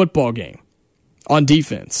Auburn the football game on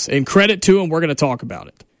defense. And credit to him, we're going to talk about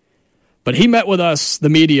it. But he met with us, the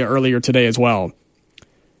media, earlier today as well.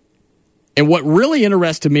 And what really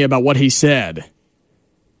interested me about what he said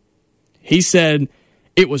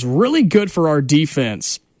it was really good for our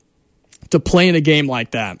defense to play in a game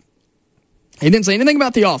like that. He didn't say anything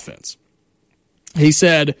about the offense. He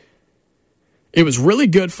said it was really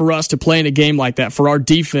good for us to play in a game like that for our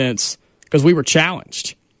defense because we were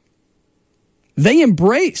challenged. They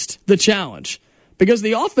embraced the challenge because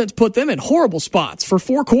the offense put them in horrible spots for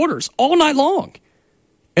 4 quarters all night long.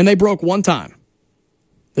 And they broke one time.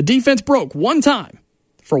 The defense broke one time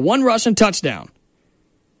for one rushing touchdown.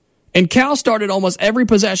 And Cal started almost every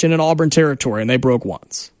possession in Auburn territory, and they broke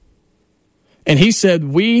once. And he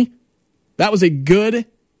said, that was a good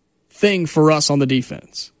thing for us on the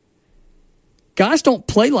defense. Guys don't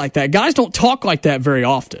play like that. Guys don't talk like that very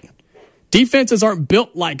often. Defenses aren't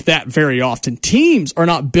built like that very often. Teams are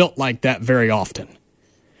not built like that very often.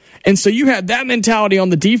 And so you had that mentality on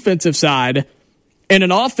the defensive side and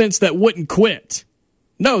an offense that wouldn't quit.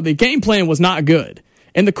 No, the game plan was not good.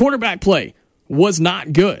 And the quarterback play was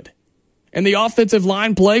not good. And the offensive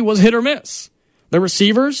line play was hit or miss. The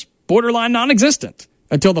receivers, borderline non-existent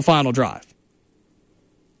until the final drive.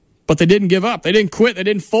 But they didn't give up. They didn't quit. They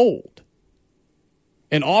didn't fold.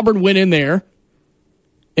 And Auburn went in there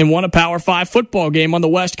and won a Power 5 football game on the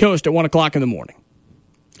West Coast at 1 o'clock in the morning.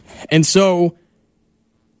 And so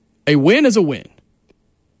a win is a win.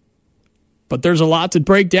 But there's a lot to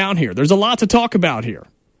break down here. There's a lot to talk about here.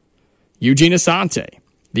 Eugene Asante,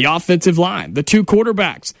 the offensive line, the 2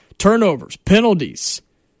 quarterbacks, turnovers, penalties.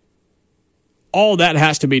 All that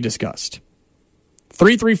has to be discussed.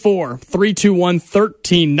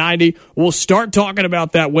 334-321-1390. We'll start talking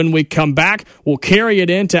about that when we come back. We'll carry it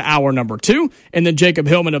into hour number 2, and then Jacob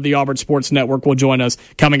Hillman of the Auburn Sports Network will join us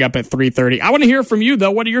coming up at 3:30. I want to hear from you,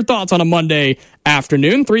 though. What are your thoughts on a Monday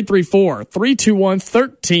afternoon?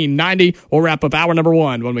 334-321-1390. We'll wrap up hour number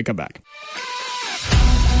 1 when we come back.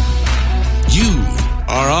 You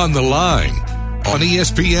are on the line on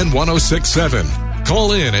ESPN 106.7.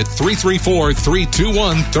 Call in at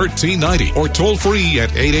 334-321-1390 or toll free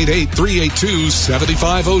at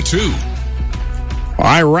 888-382-7502. All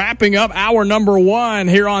right, wrapping up hour number 1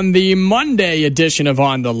 here on the Monday edition of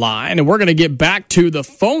On the Line. And we're going to get back to the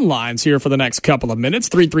phone lines here for the next couple of minutes.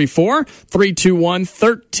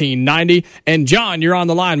 334-321-1390. And John, you're on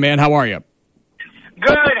the line, man. How are you?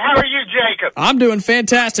 Good. How are you, Jacob? I'm doing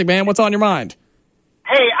fantastic, man. What's on your mind?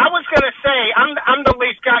 Hey, I was going to say, I'm the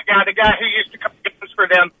Lee Scott guy, the guy who used to come games for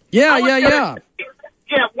them. Yeah. Yeah,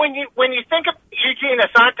 when you think of Eugene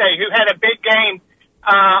Asante, who had a big game,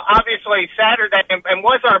 obviously Saturday, and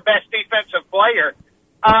was our best defensive player.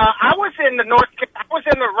 I was in the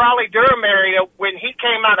Raleigh-Durham area when he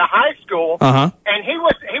came out of high school, and he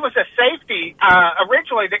was a safety originally.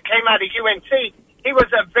 especially that came out of UNC. He was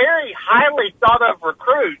a very highly thought of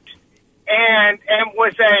recruit and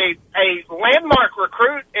was a landmark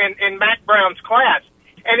recruit in Mac Brown's class.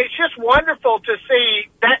 And it's just wonderful to see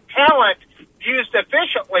that talent used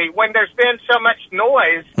efficiently when there's been so much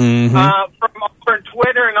noise from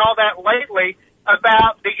Twitter and all that lately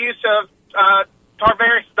about the use of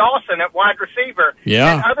Tarvaris Dawson at wide receiver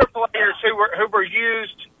and other players who were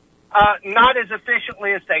used not as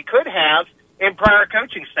efficiently as they could have in prior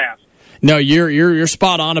coaching staffs. No, you're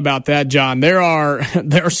spot on about that, John. There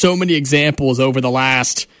are so many examples over the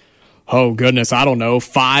last, oh goodness, I don't know,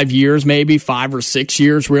 5 years, maybe 5 or 6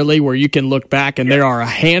 years, really, where you can look back and there are a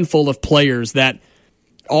handful of players that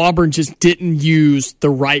Auburn just didn't use the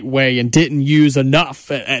right way and didn't use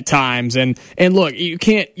enough at times. And look, you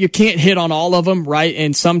can't hit on all of them, right?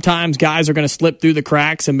 And sometimes guys are going to slip through the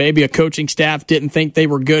cracks, and maybe a coaching staff didn't think they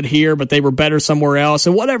were good here, but they were better somewhere else,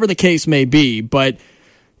 and whatever the case may be. But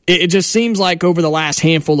it just seems like over the last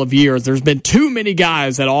handful of years, there's been too many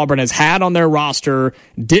guys that Auburn has had on their roster,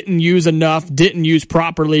 didn't use enough, didn't use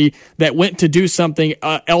properly, that went to do something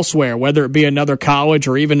elsewhere, whether it be another college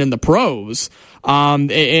or even in the pros.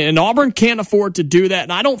 And Auburn can't afford to do that,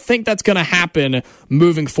 and I don't think that's going to happen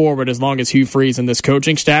moving forward as long as Hugh Freeze and this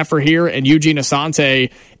coaching staff are here, and Eugene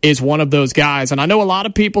Asante is one of those guys. And I know a lot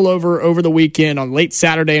of people over the weekend, on late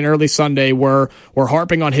Saturday and early Sunday, were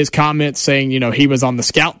harping on his comments saying, he was on the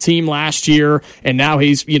scout team last year, and now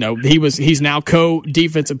he's now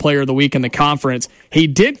co-defensive player of the week in the conference. He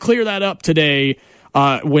did clear that up today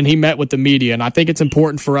when he met with the media, and I think it's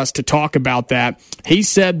important for us to talk about that. He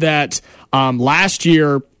said that last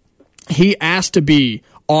year he asked to be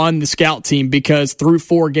on the scout team because through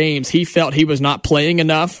 4 games he felt he was not playing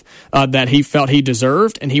enough that he felt he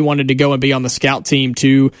deserved, and he wanted to go and be on the scout team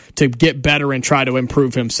to get better and try to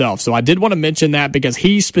improve himself. So I did want to mention that because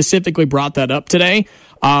he specifically brought that up today.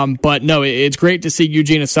 But no, it's great to see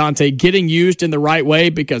Eugene Asante getting used in the right way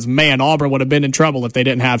because, man, Auburn would have been in trouble if they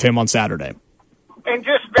didn't have him on Saturday. And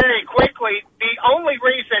just very quickly, the only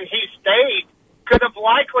reason he stayed could have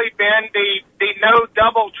likely been the no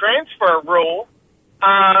double transfer rule.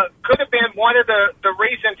 Could have been one of the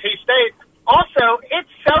reasons he stayed. Also,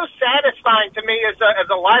 it's so satisfying to me as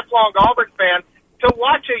a lifelong Auburn fan to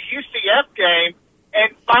watch a UCF game,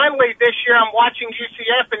 and finally this year I'm watching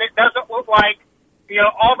UCF and it doesn't look like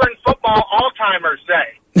Auburn football Alzheimer's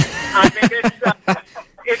Day. I mean,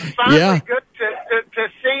 it's finally good to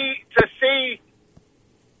see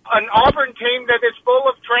an Auburn team that is full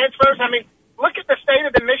of transfers. I mean, look at the state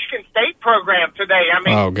of the Michigan State program today. I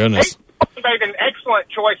mean, oh goodness, they made an excellent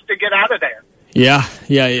choice to get out of there.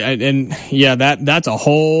 That's a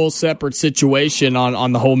whole separate situation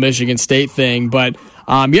on the whole Michigan State thing. But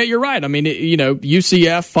you're right. I mean,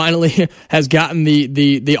 UCF finally has gotten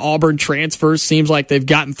the Auburn transfers. Seems like they've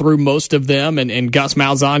gotten through most of them, and Gus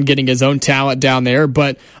Malzahn getting his own talent down there.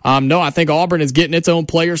 But no, I think Auburn is getting its own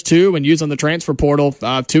players too and using the transfer portal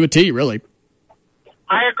to a T, really.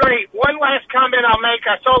 I agree. One last comment I'll make.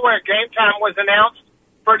 I saw where game time was announced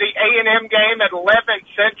for the A&M game at 11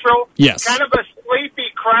 Central. Yes. Kind of a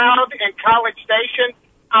sleepy crowd in College Station.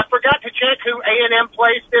 I forgot to check who A&M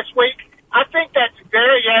plays this week. I think that's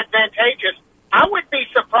very advantageous. I would be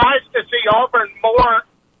surprised to see Auburn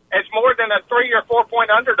as more than a 3 or 4 point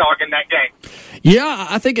underdog in that game. Yeah,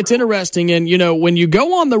 I think it's interesting. And, when you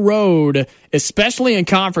go on the road, especially in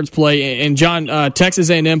conference play, and John, Texas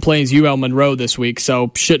A&M plays UL Monroe this week,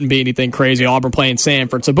 so shouldn't be anything crazy. Auburn playing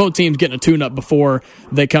Sanford. So both teams getting a tune-up before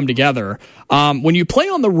they come together. When you play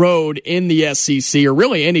on the road in the SEC, or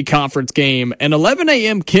really any conference game, an 11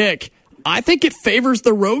 a.m. kick, I think it favors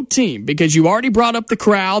the road team because you already brought up the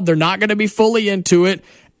crowd. They're not going to be fully into it.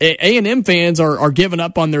 A&M fans are giving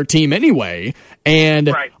up on their team anyway, and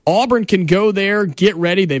right. Auburn can go there, get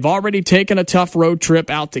ready. They've already taken a tough road trip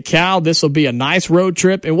out to Cal. This will be a nice road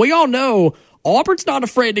trip, and we all know Auburn's not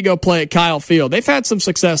afraid to go play at Kyle Field. They've had some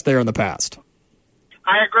success there in the past.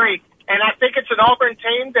 I agree, and I think it's an Auburn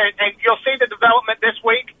team that, and you'll see the development this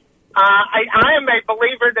week. I am a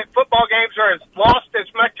believer that football games are lost as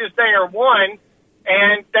much as they are won,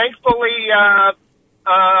 and thankfully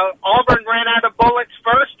Auburn ran out of bullets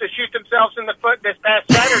first to shoot themselves in the foot this past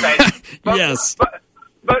Saturday. Yes.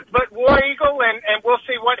 But War Eagle, and we'll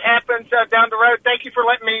see what happens down the road. Thank you for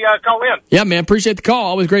letting me call in. Yeah, man, appreciate the call.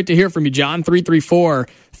 Always great to hear from you, John. 334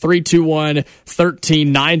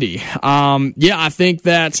 321-1390. Yeah, I think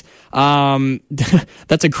that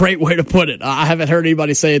that's a great way to put it. I haven't heard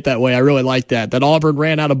anybody say it that way. I really like that. That Auburn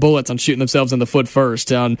ran out of bullets on shooting themselves in the foot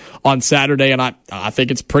first on Saturday, and I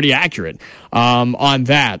think it's pretty accurate on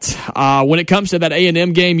that. When it comes to that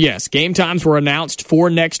A&M game, yes, game times were announced for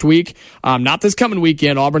next week. Not this coming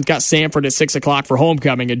weekend. Auburn's got Samford at 6 o'clock for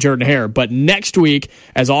homecoming at Jordan-Hare. But next week,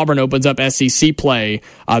 as Auburn opens up SEC play,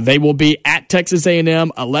 they will be at Texas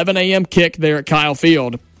A&M, 11 a.m. kick there at Kyle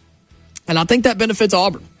Field. And I think that benefits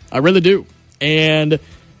Auburn. I really do. And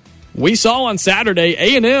we saw on Saturday,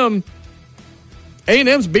 A&M's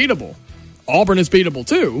beatable. Auburn is beatable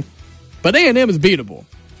too, but A&M is beatable.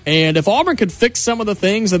 And if Auburn could fix some of the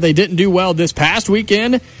things that they didn't do well this past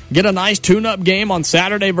weekend, get a nice tune-up game on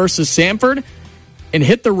Saturday versus Samford, and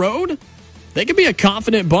hit the road, they could be a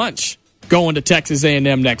confident bunch going to Texas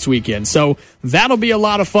A&M next weekend. So that'll be a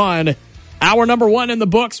lot of fun. Hour number 1 in the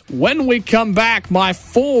books. When we come back, my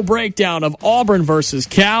full breakdown of Auburn versus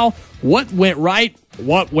Cal, what went right,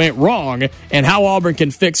 what went wrong, and how Auburn can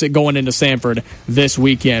fix it going into Samford this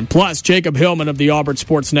weekend. Plus, Jacob Hillman of the Auburn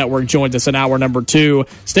Sports Network joins us in hour number 2.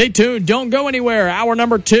 Stay tuned. Don't go anywhere. Hour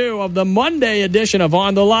number 2 of the Monday edition of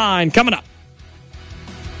On the Line coming up.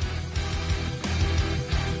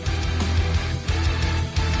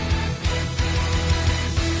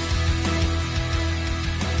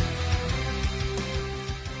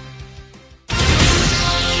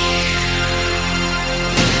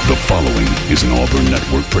 The following is an Auburn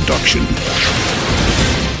Network production.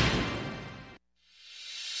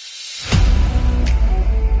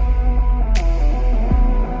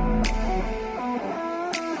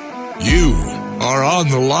 You are on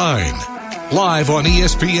the line. Live on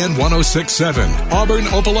ESPN 106.7, Auburn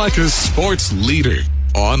Opelika's sports leader.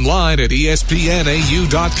 Online at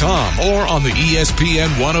ESPNAU.com or on the ESPN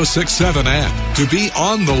 106.7 app. To be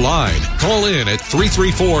on the line, call in at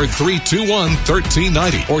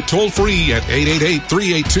 334-321-1390 or toll free at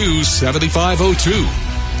 888-382-7502.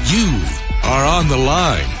 You are on the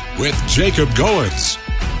line with Jacob Goins.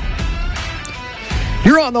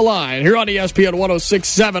 You're on the line here on ESPN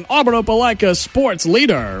 106.7, Auburn Opelika sports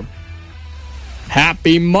leader.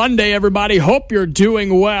 Happy Monday, everybody. Hope you're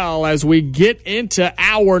doing well as we get into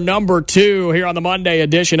hour number 2 here on the Monday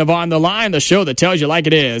edition of On the Line, the show that tells you like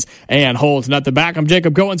it is and holds nothing back. I'm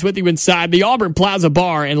Jacob Goins with you inside the Auburn Plaza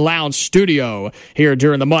Bar and Lounge Studio here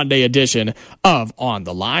during the Monday edition of On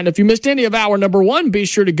the Line. If you missed any of hour number 1, be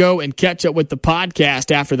sure to go and catch up with the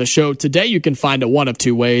podcast after the show today. You can find it one of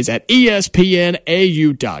 2 ways at ESPNAU.com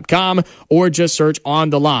or just search On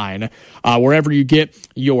the Line wherever you get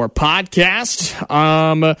your podcast.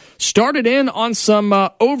 Started in on some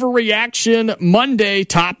overreaction Monday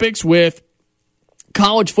topics with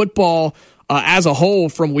college football as a whole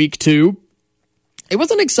from week 2. It was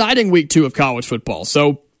an exciting week 2 of college football.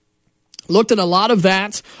 So looked at a lot of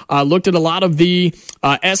that, looked at a lot of the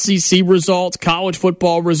SEC results, college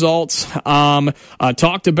football results,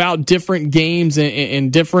 talked about different games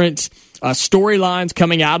and different storylines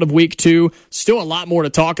coming out of week 2. Still a lot more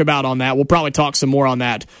to talk about on that. We'll probably talk some more on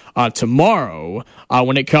that tomorrow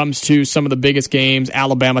when it comes to some of the biggest games,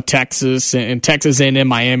 Alabama, Texas, and Texas A&M,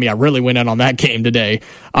 Miami. I really went in on that game today.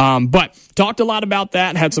 But talked a lot about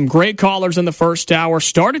that, had some great callers in the first hour,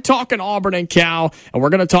 started talking Auburn and Cal, and we're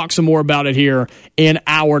going to talk some more about it here in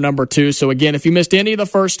hour number 2. So again, if you missed any of the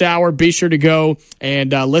first hour, be sure to go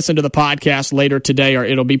and listen to the podcast later today, or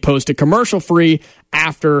it'll be posted commercial-free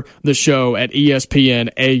after the show at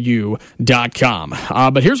ESPNAU.com.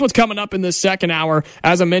 But here's what's coming up in this second hour.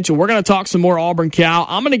 As I mentioned, we're going to talk some more Auburn-Cal.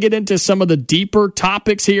 I'm going to get into some of the deeper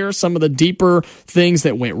topics here, some of the deeper things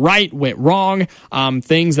that went right, went wrong,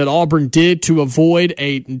 things that Auburn did to avoid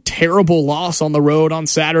a terrible loss on the road on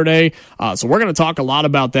Saturday. So we're going to talk a lot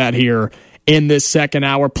about that here in this second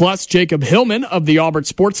hour. Plus, Jacob Hillman of the Auburn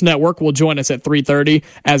Sports Network will join us at 3:30,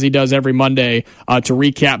 as he does every Monday, to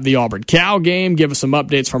recap the Auburn-Cal game, give us some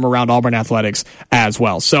updates from around Auburn athletics as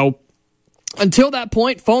well. So until that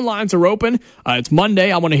point, phone lines are open. It's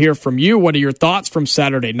Monday. I want to hear from you. What are your thoughts from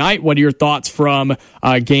Saturday night? What are your thoughts from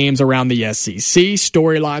games around the SEC,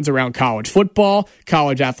 storylines around college football,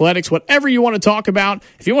 college athletics, whatever you want to talk about.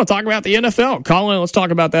 If you want to talk about the NFL, call in. Let's talk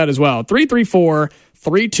about that as well.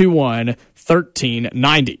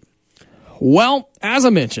 334-321-1390. Well, as I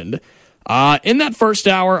mentioned, in that first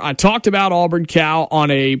hour, I talked about Auburn-Cal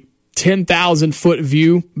on a 10,000-foot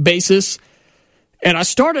view basis. And I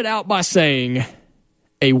started out by saying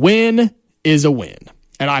a win is a win.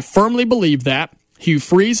 And I firmly believe that. Hugh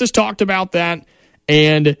Freeze has talked about that.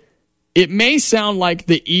 And it may sound like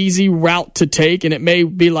the easy route to take, and it may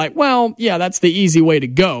be like, well, yeah, that's the easy way to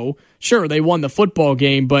go. Sure, they won the football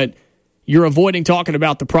game, but you're avoiding talking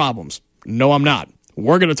about the problems. No, I'm not.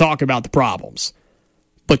 We're going to talk about the problems.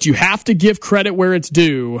 But you have to give credit where it's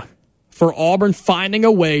due for Auburn finding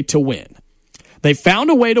a way to win. They found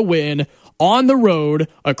a way to win on the road,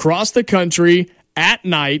 across the country, at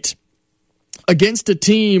night, against a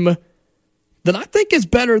team that I think is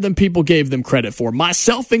better than people gave them credit for,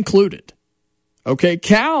 myself included. Okay,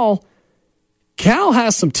 Cal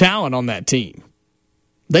has some talent on that team.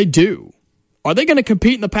 They do. Are they going to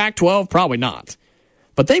compete in the Pac-12? Probably not.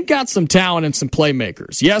 But they've got some talent and some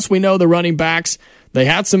playmakers. Yes, we know the running backs. They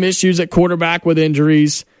had some issues at quarterback with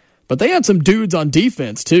injuries, but they had some dudes on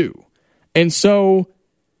defense too. And so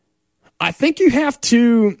I think you have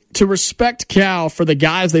to respect Cal for the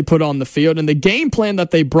guys they put on the field and the game plan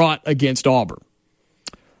that they brought against Auburn.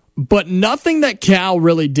 But nothing that Cal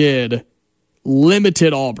really did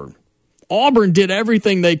limited Auburn. Auburn did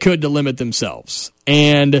everything they could to limit themselves.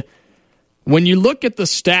 And when you look at the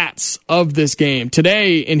stats of this game,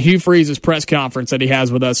 today in Hugh Freeze's press conference that he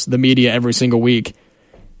has with us, the media, every single week,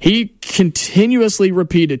 he continuously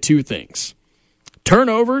repeated two things: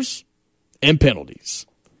 turnovers and penalties.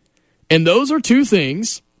 And those are two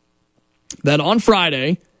things that on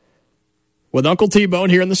Friday, with Uncle T-Bone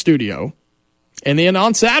here in the studio, and then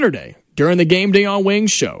on Saturday, during the Game Day on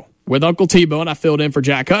Wings show, with Uncle T-Bone, I filled in for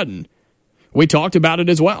Jack Hutton, we talked about it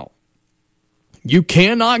as well. You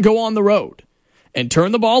cannot go on the road and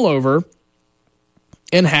turn the ball over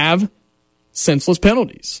and have senseless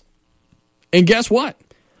penalties. And guess what?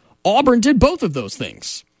 Auburn did both of those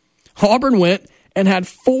things. Auburn went and had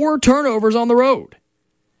 4 turnovers on the road.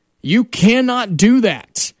 You cannot do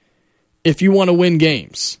that if you want to win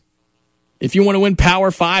games. If you want to win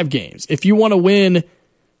Power 5 games. If you want to win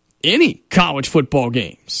any college football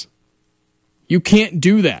games. You can't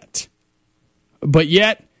do that. But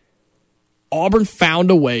yet, Auburn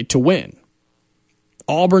found a way to win.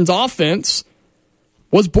 Auburn's offense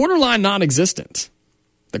was borderline non-existent.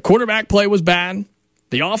 The quarterback play was bad.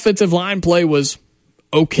 The offensive line play was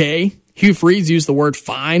okay. Hugh Freeze used the word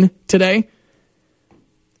fine today.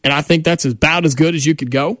 And I think that's about as good as you could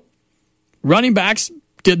go. Running backs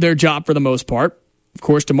did their job for the most part. Of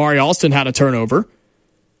course, Damari Alston had a turnover.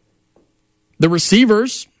 The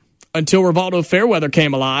receivers, until Rivaldo Fairweather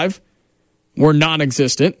came alive, were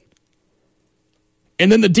non-existent.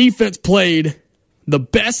 And then the defense played the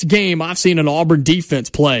best game I've seen an Auburn defense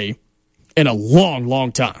play in a long,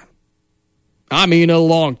 long time. I mean, a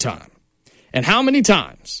long time. And how many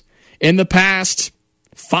times in the past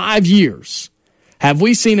 5 years have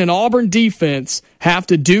we seen an Auburn defense have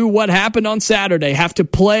to do what happened on Saturday, have to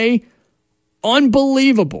play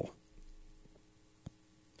unbelievable?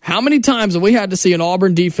 How many times have we had to see an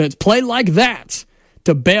Auburn defense play like that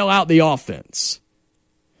to bail out the offense?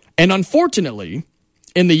 And unfortunately,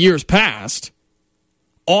 in the years past,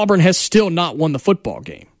 Auburn has still not won the football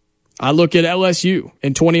game. I look at LSU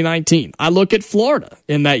in 2019. I look at Florida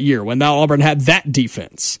in that year when Auburn had that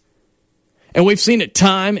defense. And we've seen it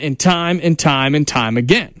time and time and time and time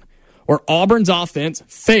again, where Auburn's offense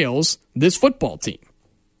fails this football team.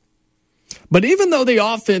 But even though the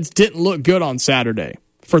offense didn't look good on Saturday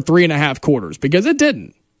for 3.5 quarters, because it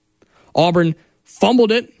didn't, Auburn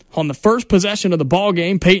fumbled it on the first possession of the ball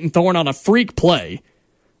game, Peyton Thorne on a freak play.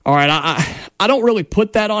 All right, I don't really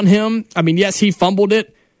put that on him. I mean, yes, he fumbled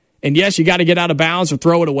it, and yes, you got to get out of bounds or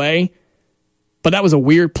throw it away, but that was a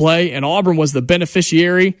weird play, and Auburn was the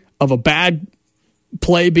beneficiary of a bad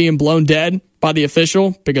play being blown dead by the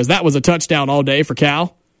official, because that was a touchdown all day for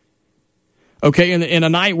Cal. Okay, in a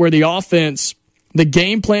night where the offense, the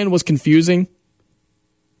game plan was confusing,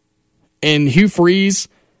 and Hugh Freeze,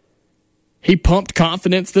 he pumped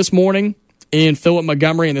confidence this morning in Philip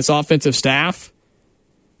Montgomery and this offensive staff,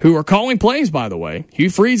 who are calling plays, by the way. Hugh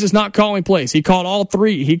Freeze is not calling plays. He called all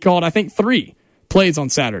 3. He called, I think, 3 plays on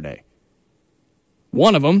Saturday.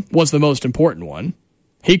 One of them was the most important one.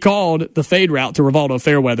 He called the fade route to Rivaldo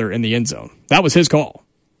Fairweather in the end zone. That was his call.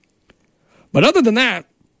 But other than that,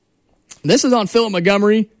 this is on Philip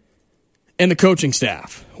Montgomery and the coaching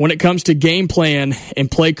staff when it comes to game plan and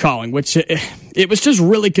play calling, which it was just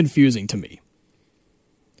really confusing to me.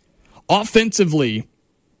 Offensively,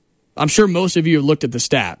 I'm sure most of you have looked at the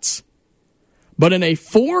stats, but in a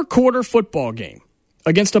 4-quarter football game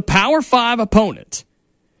against a Power 5 opponent,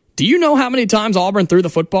 do you know how many times Auburn threw the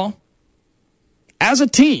football? As a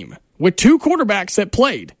team, with 2 quarterbacks that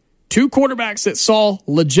played, 2 quarterbacks that saw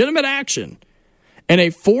legitimate action in a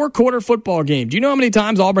 4-quarter football game, do you know how many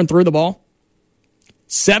times Auburn threw the ball?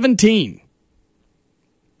 17.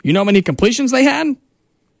 You know how many completions they had?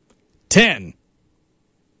 10.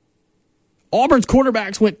 Auburn's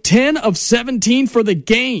quarterbacks went 10 of 17 for the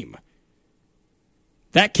game.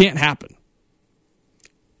 That can't happen.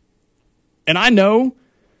 And I know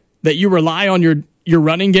that you rely on your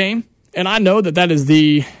running game, and I know that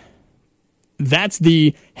that's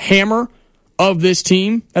the hammer of this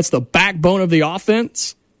team. That's the backbone of the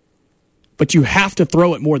offense. But you have to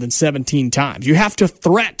throw it more than 17 times. You have to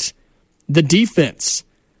threat the defense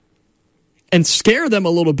and scare them a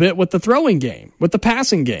little bit with the throwing game, with the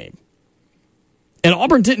passing game. And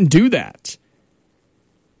Auburn didn't do that.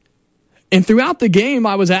 And throughout the game,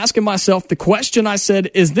 I was asking myself the question, I said,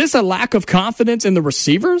 is this a lack of confidence in the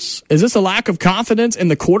receivers? Is this a lack of confidence in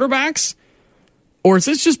the quarterbacks? Or is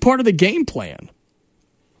this just part of the game plan?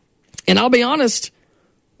 And I'll be honest,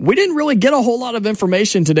 we didn't really get a whole lot of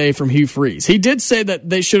information today from Hugh Freeze. He did say that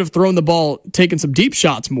they should have thrown the ball, taken some deep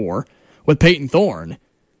shots more with Peyton Thorne.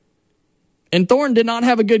 And Thorne did not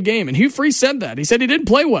have a good game. And Hugh Freeze said that. He said he didn't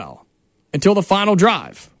play well until the final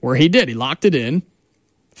drive, where he did. He locked it in,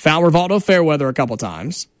 fouled Rivaldo Fairweather a couple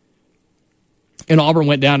times, and Auburn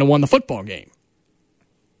went down and won the football game.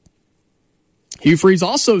 Hugh Freeze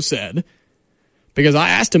also said, because I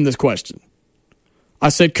asked him this question, I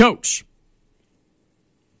said, Coach,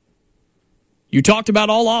 you talked about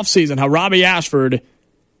all offseason how Robbie Ashford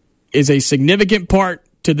is a significant part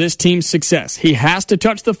to this team's success. He has to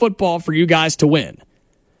touch the football for you guys to win.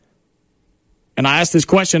 And I asked this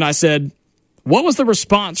question, I said, what was the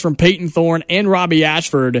response from Peyton Thorne and Robbie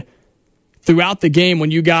Ashford throughout the game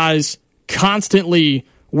when you guys constantly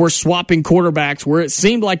were swapping quarterbacks where it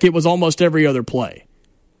seemed like it was almost every other play?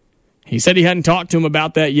 He said he hadn't talked to him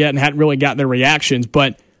about that yet and hadn't really gotten their reactions,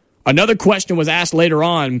 but another question was asked later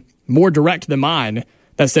on, more direct than mine,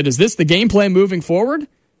 that said, is this the game plan moving forward?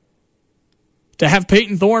 To have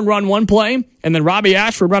Peyton Thorne run one play, and then Robbie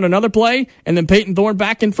Ashford run another play, and then Peyton Thorne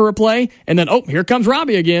back in for a play, and then, oh, here comes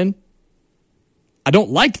Robbie again. I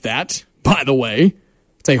don't like that, by the way.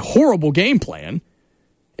 It's a horrible game plan.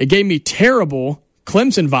 It gave me terrible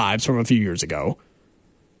Clemson vibes from a few years ago.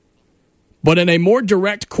 But in a more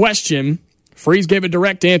direct question, Freeze gave a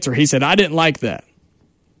direct answer. He said, I didn't like that.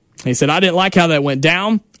 He said, I didn't like how that went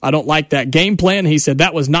down. I don't like that game plan. He said,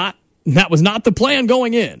 that was not the plan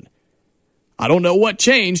going in. I don't know what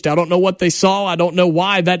changed. I don't know what they saw. I don't know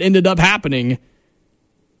why that ended up happening.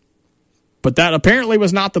 But that apparently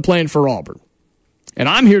was not the plan for Auburn. And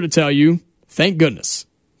I'm here to tell you, thank goodness,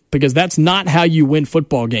 because that's not how you win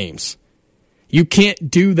football games. You can't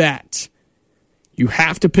do that. You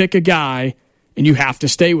have to pick a guy, and you have to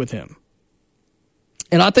stay with him.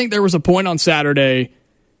 And I think there was a point on Saturday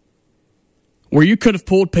where you could have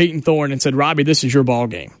pulled Peyton Thorne and said, Robbie, this is your ball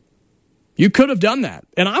game. You could have done that,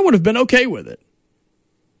 and I would have been okay with it.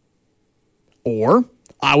 Or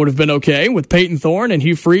I would have been okay with Peyton Thorne and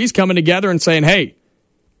Hugh Freeze coming together and saying, hey,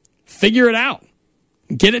 figure it out.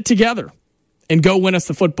 Get it together and go win us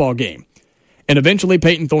the football game. And eventually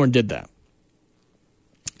Peyton Thorne did that.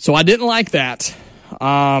 So I didn't like that.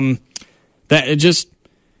 It's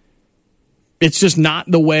just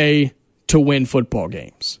not the way to win football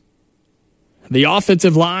games. The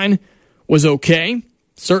offensive line was okay.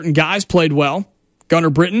 Certain guys played well. Gunnar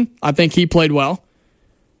Britton, I think he played well.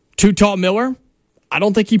 Too Tall Miller, I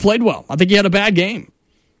don't think he played well. I think he had a bad game.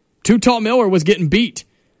 Too Tall Miller was getting beat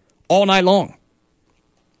all night long.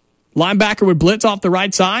 Linebacker would blitz off the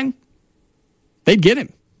right side. They'd get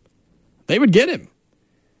him. They would get him.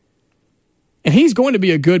 And he's going to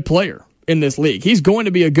be a good player in this league. He's going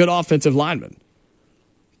to be a good offensive lineman.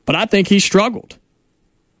 But I think he struggled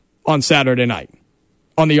on Saturday night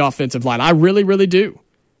on the offensive line. I really, really do.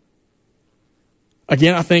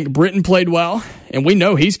 Again, I think Britton played well, and we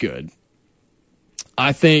know he's good.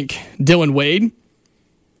 I think Dylan Wade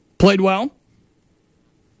played well.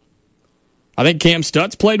 I think Cam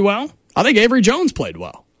Stutz played well. I think Avery Jones played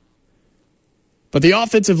well. But the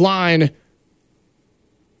offensive line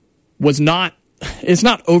it's not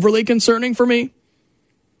overly concerning for me.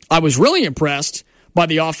 I was really impressed by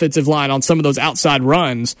the offensive line on some of those outside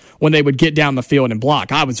runs when they would get down the field and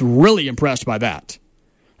block. I was really impressed by that.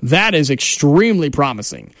 That is extremely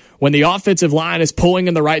promising. When the offensive line is pulling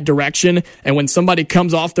in the right direction and when somebody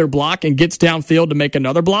comes off their block and gets downfield to make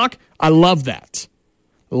another block, I love that.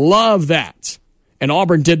 Love that. And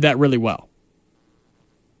Auburn did that really well.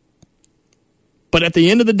 But at the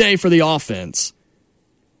end of the day for the offense,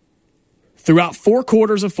 throughout 4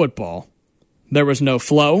 quarters of football, there was no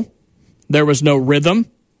flow. There was no rhythm.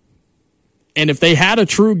 And if they had a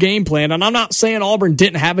true game plan, and I'm not saying Auburn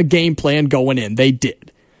didn't have a game plan going in. They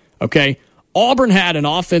did. Okay? Auburn had an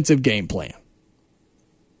offensive game plan.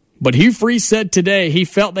 But Hugh Freeze said today he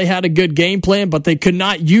felt they had a good game plan, but they could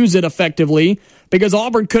not use it effectively because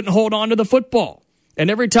Auburn couldn't hold on to the football.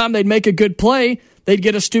 And every time they'd make a good play, they'd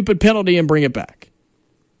get a stupid penalty and bring it back.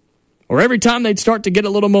 Or every time they'd start to get a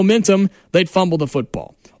little momentum, they'd fumble the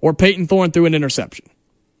football. Or Peyton Thorne threw an interception.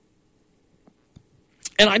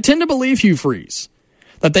 And I tend to believe Hugh Freeze,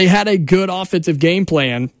 that they had a good offensive game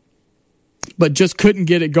plan, but just couldn't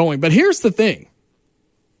get it going. But here's the thing.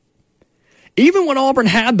 Even when Auburn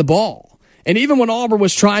had the ball, and even when Auburn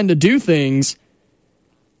was trying to do things,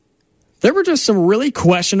 there were just some really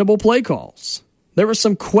questionable play calls. There were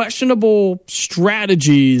some questionable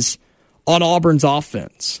strategies on Auburn's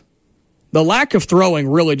offense. The lack of throwing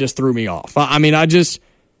really just threw me off. I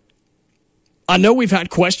know we've had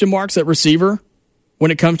question marks at receiver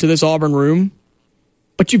when it comes to this Auburn room,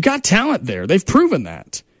 but you've got talent there. They've proven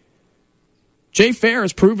that. Jay Fair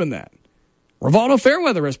has proven that. Rivaldo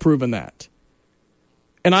Fairweather has proven that.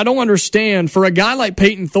 And I don't understand, for a guy like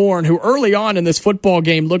Peyton Thorne, who early on in this football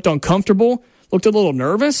game looked uncomfortable, looked a little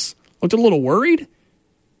nervous, looked a little worried,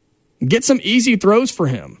 get some easy throws for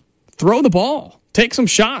him. Throw the ball. Take some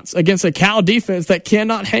shots against a Cal defense that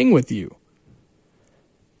cannot hang with you.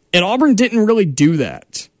 And Auburn didn't really do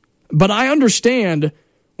that. But I understand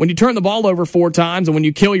when you turn the ball over 4 times and when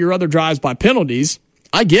you kill your other drives by penalties,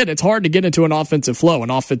 I get it's hard to get into an offensive flow,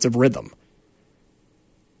 an offensive rhythm.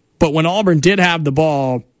 But when Auburn did have the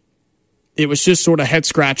ball, it was just sort of head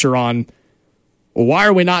scratcher on, well, why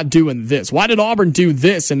are we not doing this? Why did Auburn do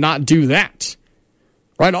this and not do that?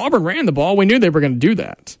 Right? Auburn ran the ball. We knew they were going to do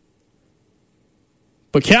that.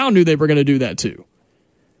 But Cal knew they were going to do that too.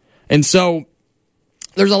 And so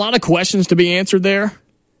there's a lot of questions to be answered there.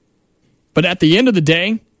 But at the end of the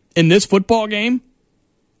day, in this football game,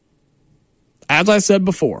 as I said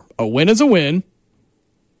before, a win is a win.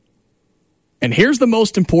 And here's the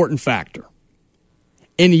most important factor.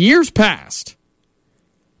 In years past,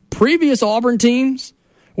 previous Auburn teams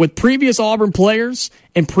with previous Auburn players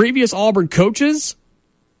and previous Auburn coaches,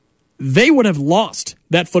 they would have lost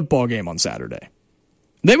that football game on Saturday.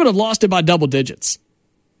 They would have lost it by double digits.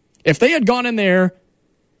 If they had gone in there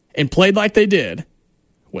and played like they did,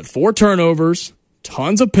 with 4 turnovers,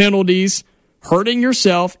 tons of penalties, hurting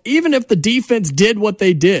yourself, even if the defense did what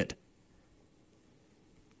they did,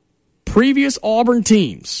 previous Auburn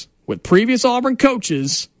teams with previous Auburn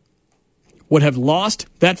coaches would have lost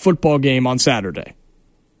that football game on Saturday.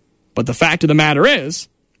 But the fact of the matter is,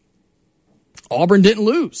 Auburn didn't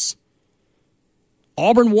lose.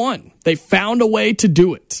 Auburn won. They found a way to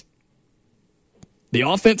do it. The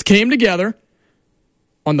offense came together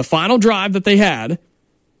on the final drive that they had,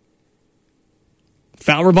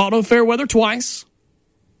 found Rivaldo Fairweather twice.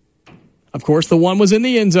 Of course, the one was in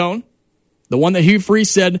the end zone. The one that Hugh Freeze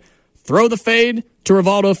said, throw the fade to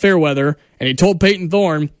Rivaldo Fairweather, and he told Peyton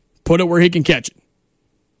Thorne, put it where he can catch it.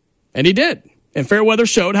 And he did. And Fairweather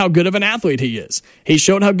showed how good of an athlete he is. He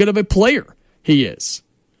showed how good of a player he is.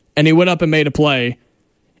 And he went up and made a play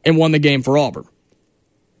and won the game for Auburn.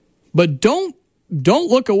 But don't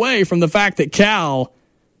look away from the fact that Cal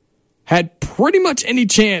had pretty much any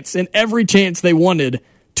chance and every chance they wanted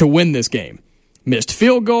to win this game. Missed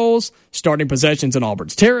field goals, starting possessions in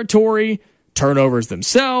Auburn's territory, turnovers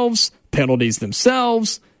themselves, penalties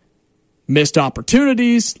themselves, missed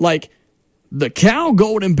opportunities. Like, the Cal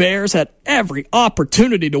Golden Bears had every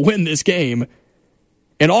opportunity to win this game,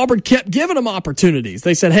 and Auburn kept giving them opportunities.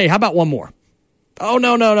 They said, hey, how about one more? Oh,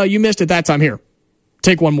 no, you missed it that time. Here,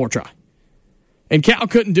 take one more try. And Cal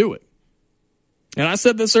couldn't do it. And I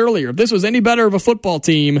said this earlier, if this was any better of a football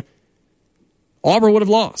team, Auburn would have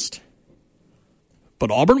lost.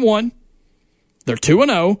 But Auburn won. They're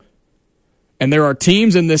 2-0. And there are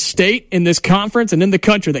teams in this state, in this conference, and in the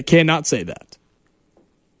country that cannot say that.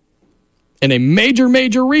 And a major,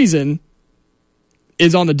 major reason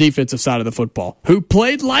is on the defensive side of the football, who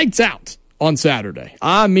played lights out on Saturday.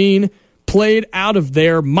 I mean, played out of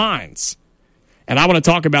their minds. And I want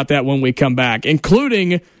to talk about that when we come back,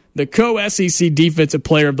 including the co-SEC Defensive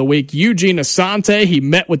Player of the Week, Eugene Asante. He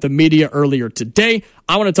met with the media earlier today.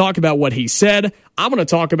 I want to talk about what he said. I want to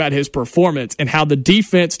talk about his performance and how the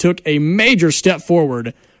defense took a major step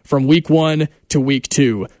forward from week 1 to week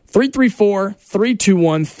 2.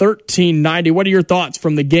 334-321-1390. What are your thoughts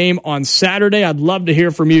from the game on Saturday? I'd love to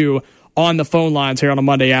hear from you on the phone lines here on a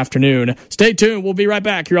Monday afternoon. Stay tuned. We'll be right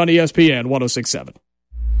back here on ESPN 106.7.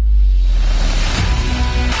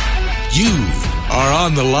 You are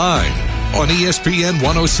on the line on ESPN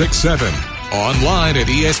 106.7. Online at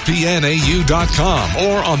ESPNAU.com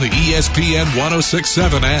or on the ESPN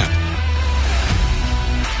 106.7 app.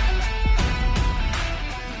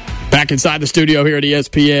 Back Back inside the studio here at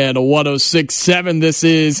ESPN 106.7. This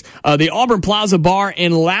is the Auburn Plaza Bar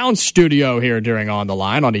and Lounge studio here during On the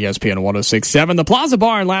Line on ESPN 106.7. The Plaza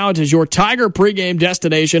Bar and Lounge is your Tiger pregame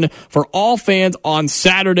destination for all fans on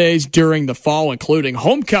Saturdays during the fall, including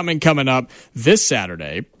homecoming coming up this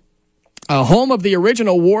Saturday. Home of the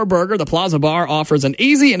original Warburger, the Plaza Bar offers an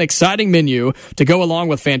easy and exciting menu to go along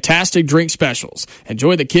with fantastic drink specials.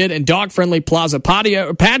 Enjoy the kid and dog-friendly Plaza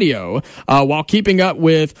patio while keeping up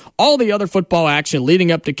with all the other football action leading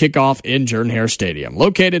up to kickoff in Jordan-Hare Stadium.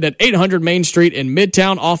 Located at 800 Main Street in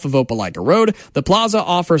Midtown off of Opelika Road, the Plaza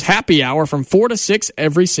offers happy hour from 4 to 6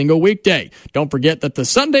 every single weekday. Don't forget that the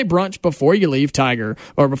Sunday brunch before you leave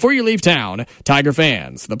town, Tiger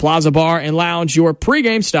fans. The Plaza Bar and Lounge, your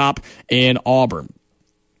pregame stop in Auburn.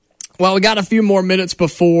 Well, we got a few more minutes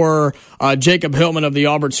before Jacob Hillman of the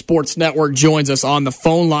Auburn Sports Network joins us on the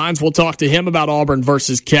phone lines. We'll talk to him about Auburn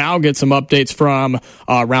versus Cal, get some updates from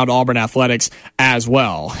around Auburn athletics as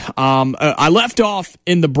well. I left off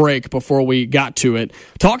in the break before we got to it,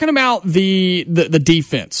 talking about the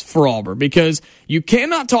defense for Auburn, because you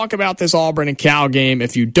cannot talk about this Auburn and Cal game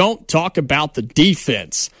if you don't talk about the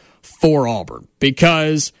defense for Auburn,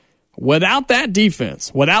 because without that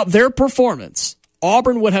defense, without their performance,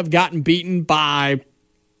 Auburn would have gotten beaten by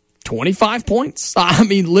 25 points. I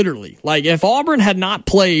mean, literally. Like, if Auburn had not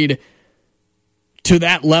played to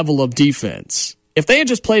that level of defense, if they had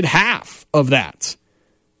just played half of that,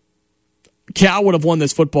 Cal would have won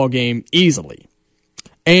this football game easily.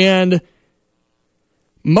 And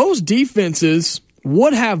most defenses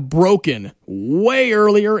would have broken way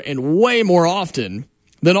earlier and way more often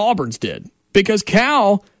than Auburn's did, because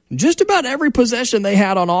Cal, just about every possession they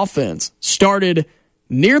had on offense started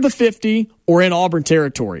near the 50 or in Auburn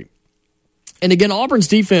territory. And again, Auburn's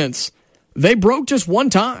defense, they broke just one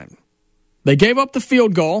time. They gave up the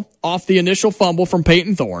field goal off the initial fumble from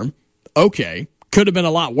Peyton Thorne. Okay, could have been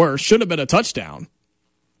a lot worse. Should have been a touchdown.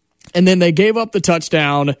 And then they gave up the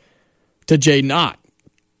touchdown to Jaden Ott.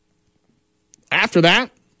 After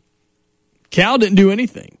that, Cal didn't do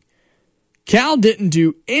anything. Cal didn't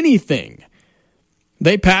do anything.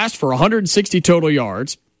 They passed for 160 total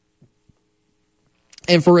yards.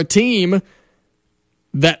 And for a team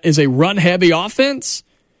that is a run-heavy offense,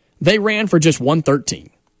 they ran for just 113.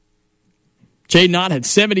 Jaden Ott had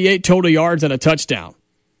 78 total yards and a touchdown.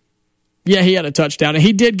 Yeah, he had a touchdown, and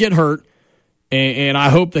he did get hurt, and I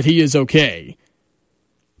hope that he is okay.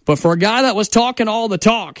 But for a guy that was talking all the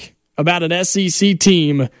talk about an SEC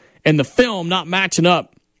team and the film not matching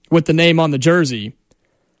up with the name on the jersey,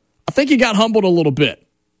 I think he got humbled a little bit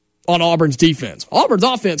on Auburn's defense. Auburn's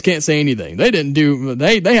offense can't say anything.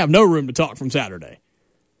 They have no room to talk from Saturday.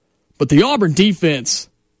 But the Auburn defense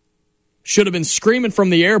should have been screaming from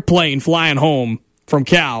the airplane flying home from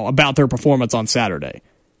Cal about their performance on Saturday.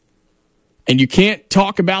 And you can't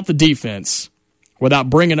talk about the defense without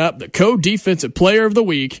bringing up the co-defensive player of the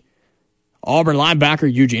week, Auburn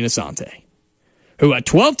linebacker Eugene Asante, who had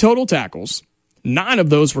 12 total tackles, 9 of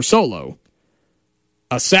those were solo,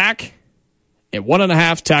 a sack, and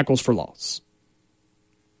 1.5 tackles for loss.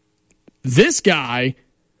 This guy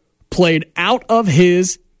played out of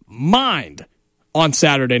his mind on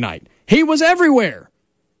Saturday night. He was everywhere.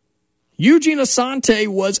 Eugene Asante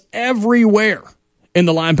was everywhere in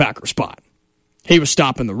the linebacker spot. He was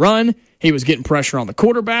stopping the run. He was getting pressure on the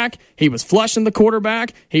quarterback. He was flushing the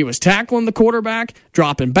quarterback. He was tackling the quarterback,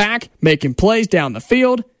 dropping back, making plays down the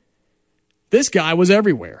field. This guy was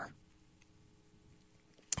everywhere.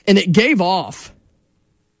 And it gave off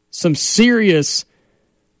some serious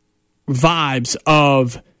vibes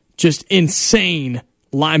of just insane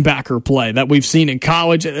linebacker play that we've seen in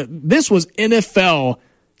college. This was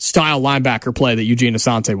NFL-style linebacker play that Eugene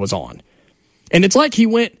Asante was on. And it's like he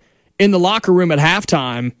went in the locker room at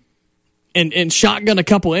halftime and shotgun a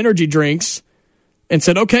couple energy drinks and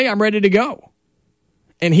said, okay, I'm ready to go.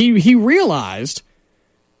 And he realized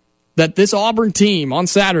that this Auburn team on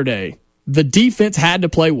Saturday, the defense had to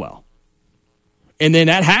play well. And then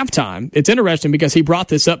at halftime, it's interesting because he brought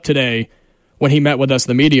this up today when he met with us,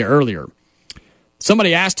 the media, earlier.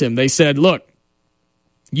 Somebody asked him, they said, look,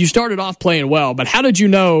 you started off playing well, but how did you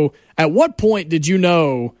know, at what point did you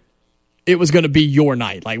know it was going to be your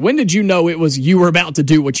night? Like, when did you know you were about to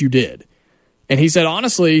do what you did? And he said,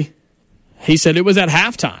 honestly, it was at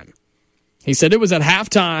halftime. He said it was at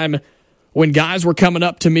halftime when guys were coming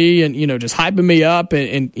up to me and, just hyping me up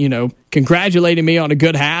and congratulating me on a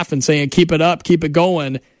good half and saying, keep it up, keep it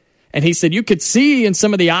going. And he said you could see in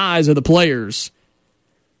some of the eyes of the players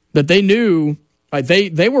that they knew, like,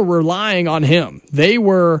 they were relying on him. They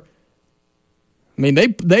were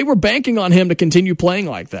banking on him to continue playing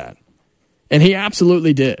like that. And he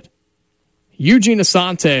absolutely did. Eugene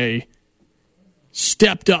Asante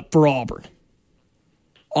stepped up for Auburn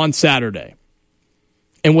on Saturday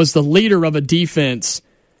and was the leader of a defense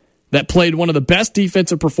that played one of the best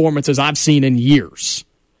defensive performances I've seen in years.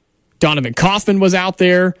 Donovan Kaufman was out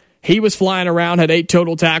there. He was flying around, had 8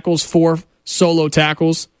 total tackles, 4 solo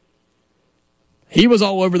tackles. He was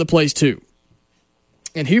all over the place too.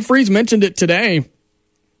 And Hugh Freeze mentioned it today.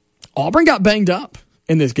 Auburn got banged up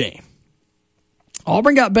in this game.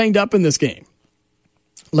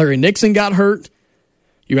 Larry Nixon got hurt.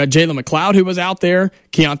 You had Jalen McLeod who was out there.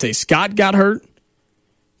 Keontae Scott got hurt.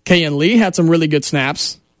 Kayan Lee had some really good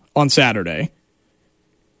snaps on Saturday.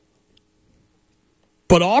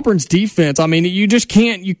 But Auburn's defense, I mean, you just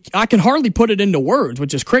can't, I can hardly put it into words,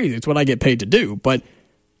 which is crazy. It's what I get paid to do. But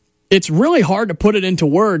it's really hard to put it into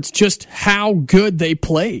words just how good they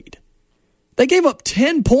played. They gave up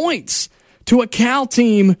 10 points to a Cal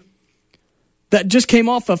team that just came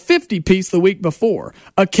off a 50-piece the week before.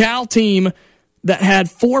 A Cal team that had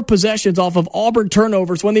 4 possessions off of Auburn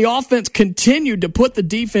turnovers when the offense continued to put the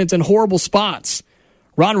defense in horrible spots.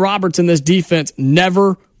 Ron Roberts and this defense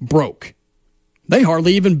never broke. They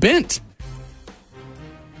hardly even bent.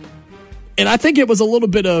 And I think it was a little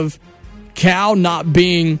bit of Cal not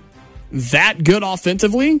being that good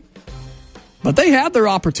offensively, but they had their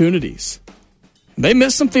opportunities. They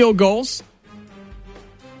missed some field goals.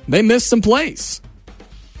 They missed some plays.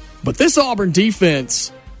 But this Auburn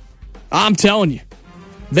defense, I'm telling you,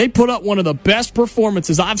 they put up one of the best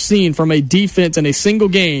performances I've seen from a defense in a single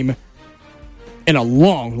game in a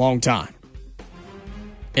long, long time.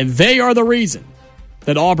 And they are the reason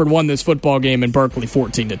that Auburn won this football game in Berkeley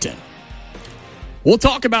 14-10. We'll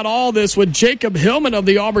talk about all this with Jacob Hillman of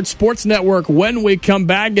the Auburn Sports Network when we come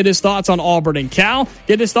back. Get his thoughts on Auburn and Cal.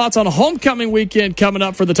 Get his thoughts on homecoming weekend coming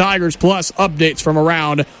up for the Tigers, plus updates from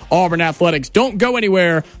around Auburn athletics. Don't go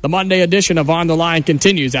anywhere. The Monday edition of On the Line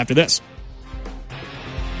continues after this.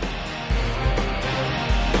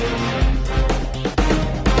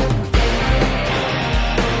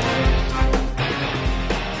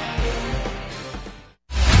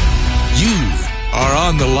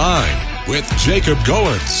 On the Line with Jacob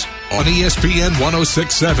Goins on ESPN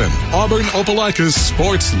 106.7, Auburn Opelika's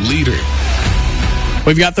sports leader.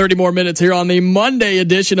 We've got 30 more minutes here on the Monday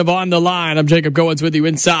edition of On the Line. I'm Jacob Goins with you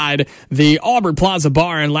inside the Auburn Plaza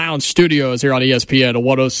Bar and Lounge Studios here on ESPN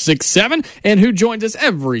 106.7. And who joins us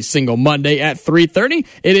every single Monday at 3:30?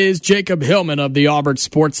 It is Jacob Hillman of the Auburn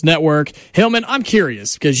Sports Network. Hillman, I'm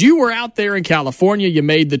curious because you were out there in California. You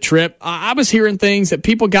made the trip. I was hearing things that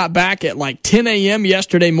people got back at like 10 a.m.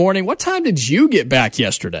 yesterday morning. What time did you get back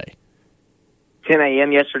yesterday? 10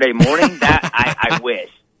 a.m. yesterday morning? That I wish.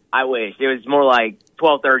 It was more like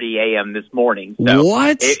 12:30 a.m. this morning. So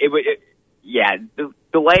what? Yeah, the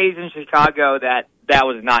delays in Chicago. That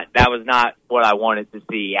was not what I wanted to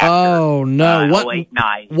see. After, oh no! A late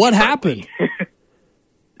night. What happened?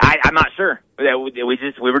 I'm not sure.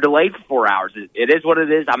 We were delayed for 4 hours. It is what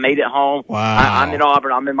it is. I made it home. Wow. I'm in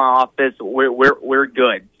Auburn. I'm in my office. We're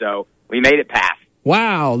good. So we made it past.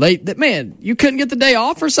 Wow. Man, you couldn't get the day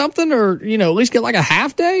off or something, or at least get like a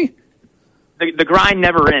half day. The grind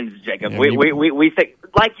never ends, Jacob. Yeah, we think,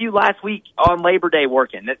 like you last week on Labor Day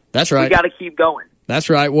working. That's right. We got to keep going.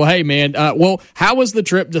 That's right. Well, hey, man. How was the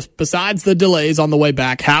trip, just besides the delays on the way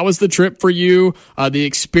back? How was the trip for you, the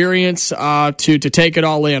experience to take it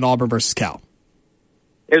all in, Auburn versus Cal?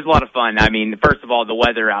 It was a lot of fun. I mean, first of all, the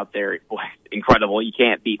weather out there was incredible. You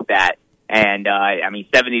can't beat that. And,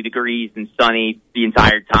 70 degrees and sunny the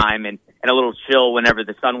entire time and a little chill whenever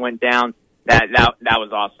the sun went down. That was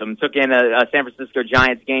awesome. Took in a San Francisco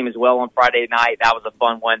Giants game as well on Friday night. That was a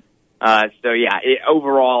fun one.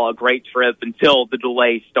 Overall a great trip until the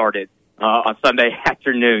delay started on Sunday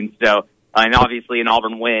afternoon. So, and obviously an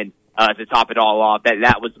Auburn win to top it all off.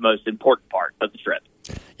 That was the most important part of the trip.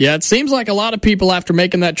 Yeah, it seems like a lot of people after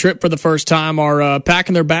making that trip for the first time are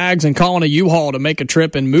packing their bags and calling a U-Haul to make a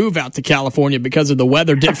trip and move out to California because of the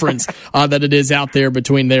weather difference that it is out there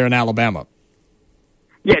between there and Alabama.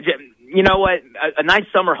 Yeah, you know what? A nice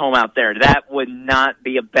summer home out there, that would not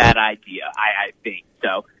be a bad idea, I think.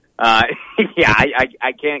 So,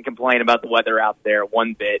 I can't complain about the weather out there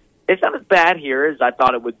one bit. It's not as bad here as I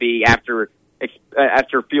thought it would be after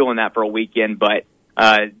feeling that for a weekend, but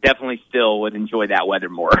definitely still would enjoy that weather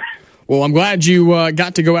more. Well, I'm glad you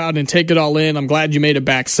got to go out and take it all in. I'm glad you made it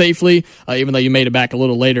back safely, even though you made it back a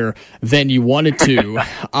little later than you wanted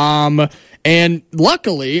to. And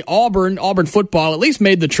luckily, Auburn football at least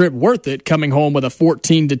made the trip worth it, coming home with a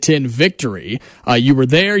 14-10 victory. You were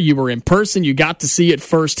there, you were in person, you got to see it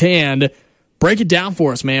firsthand. Break it down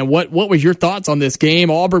for us, man. What was your thoughts on this game?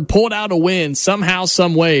 Auburn pulled out a win somehow,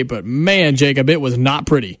 some way, but man, Jacob, it was not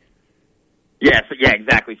pretty. Yes, yeah,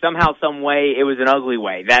 exactly. Somehow, some way, it was an ugly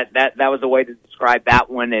way. That was the way to describe that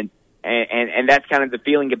one, and that's kind of the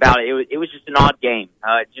feeling about it. It was just an odd game.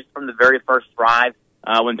 Just from the very first drive,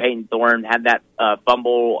 when Peyton Thorne had that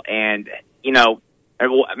fumble, and maybe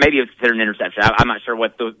it was considered an interception. I'm not sure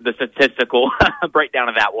what the statistical breakdown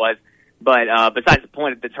of that was, but besides the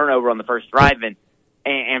point of the turnover on the first drive,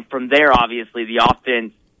 and from there, obviously, the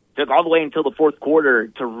offense took all the way until the fourth quarter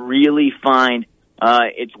to really find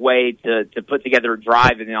its way to put together a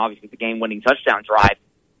drive, and then obviously the game-winning touchdown drive.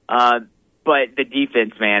 But the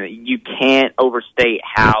defense, man, you can't overstate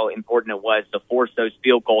how important it was to force those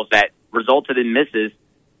field goals that resulted in misses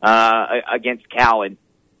against Cal. And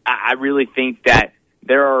I really think that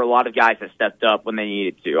there are a lot of guys that stepped up when they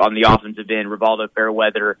needed to. On the offensive end, Rivaldo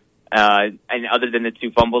Fairweather, and other than the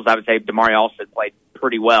two fumbles, I would say Damari Alston played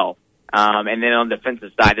pretty well. And then on the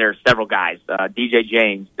defensive side, there are several guys. DJ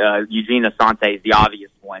James, Eugene Asante is the obvious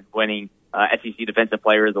one, winning SEC Defensive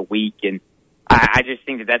Player of the Week. And I just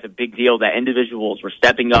think that that's a big deal, that individuals were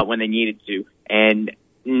stepping up when they needed to. And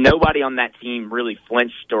nobody on that team really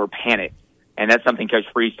flinched or panicked. And that's something Coach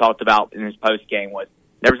Freeze talked about in his postgame, was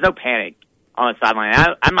there was no panic on the sideline.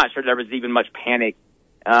 I'm not sure there was even much panic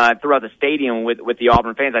throughout the stadium with the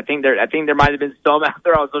Auburn fans. I think there might have been some out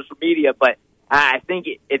there on social media, but I think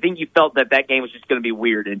you felt that game was just going to be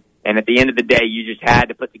weird, and at the end of the day, you just had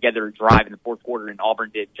to put together a drive in the fourth quarter, and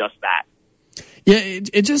Auburn did just that. Yeah,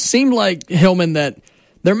 it just seemed like, Hillman, that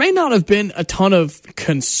there may not have been a ton of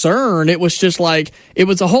concern. It was just like, it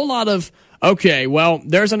was a whole lot of, okay, well,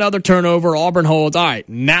 there's another turnover, Auburn holds, all right,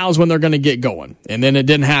 now's when they're going to get going. And then it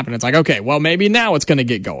didn't happen. It's like, okay, well, maybe now it's going to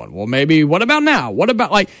get going. Well, maybe, what about now? What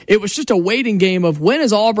about, like, it was just a waiting game of when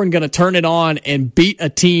is Auburn going to turn it on and beat a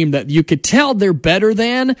team that you could tell they're better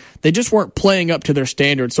than? They just weren't playing up to their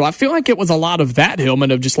standards. So I feel like it was a lot of that, Hillman,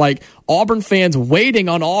 of just like Auburn fans waiting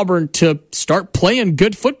on Auburn to start playing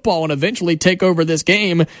good football and eventually take over this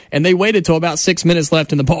game. And they waited till about 6 minutes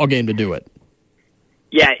left in the ball game to do it.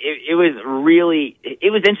 Yeah, it was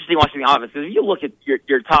interesting watching the offense, because if you look at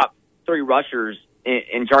your top three rushers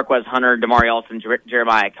in Jarquez Hunter, Damari Alston,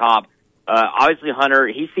 Jeremiah Cobb, obviously Hunter,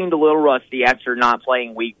 he seemed a little rusty after not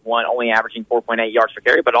playing week one, only averaging 4.8 yards per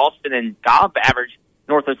carry, but Alston and Cobb averaged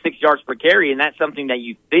north of 6 yards per carry, and that's something that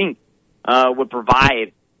you think would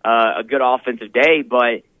provide a good offensive day,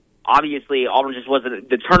 but obviously Auburn just wasn't.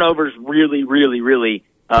 The turnovers really was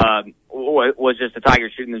just the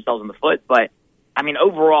Tigers shooting themselves in the foot, but I mean,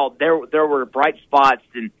 overall, there were bright spots,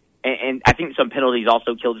 and I think some penalties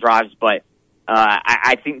also killed drives, but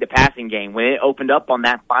I think the passing game, when it opened up on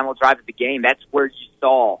that final drive of the game, that's where you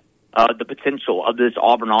saw the potential of this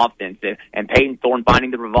Auburn offense, and Peyton Thorne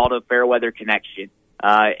finding the Rivaldo Fairweather connection,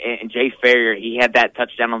 and Jay Ferrier, he had that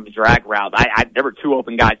touchdown on the drag route. There were two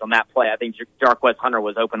open guys on that play. I think Jarquez Hunter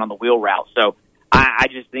was open on the wheel route. So I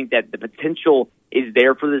just think that the potential is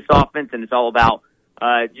there for this offense, and it's all about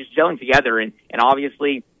just gelling together, and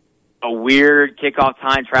obviously a weird kickoff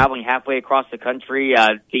time, traveling halfway across the country.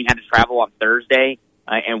 The team had to travel on Thursday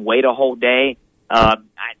and wait a whole day. Not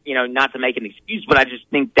to make an excuse, but I just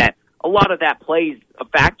think that a lot of that plays a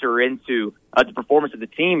factor into the performance of the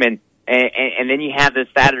team, and then you have this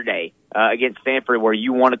Saturday against Stanford where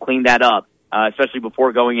you want to clean that up, especially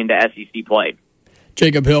before going into SEC play.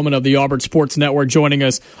 Jacob Hillman of the Auburn Sports Network joining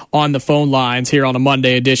us on the phone lines here on a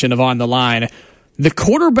Monday edition of On the Line. The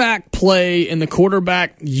quarterback play and the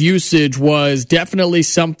quarterback usage was definitely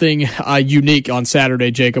something unique on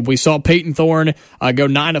Saturday, Jacob. We saw Peyton Thorne go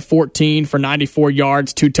 9 of 14 for 94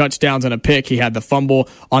 yards, 2 touchdowns and a pick. He had the fumble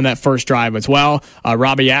on that first drive as well.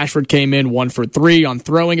 Robbie Ashford came in 1 for 3 on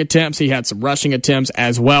throwing attempts. He had some rushing attempts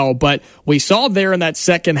as well. But we saw there in that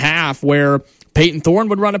second half where Peyton Thorne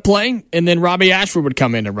would run a play, and then Robbie Ashford would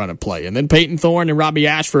come in and run a play, and then Peyton Thorne and Robbie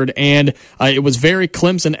Ashford, and it was very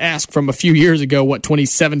Clemson-esque from a few years ago,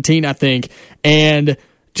 2017, I think, and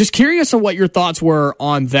just curious on what your thoughts were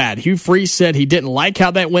on that. Hugh Freeze said he didn't like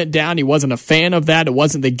how that went down. He wasn't a fan of that. It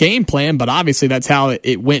wasn't the game plan, but obviously that's how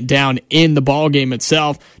it went down in the ball game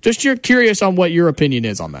itself. Just curious on what your opinion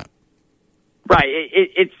is on that. Right.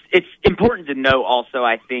 It's important to know also,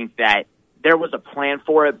 I think, that there was a plan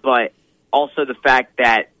for it, but also the fact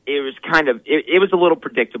that it was it was a little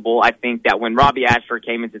predictable. I think that when Robbie Ashford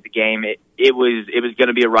came into the game, it was going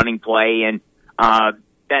to be a running play, and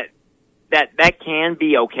that can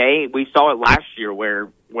be okay. We saw it last year where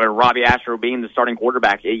Robbie Ashford being the starting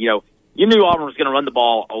quarterback, you knew Auburn was going to run the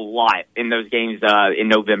ball a lot in those games in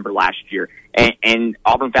November last year, and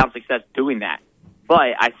Auburn found success doing that.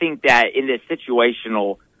 But I think that in this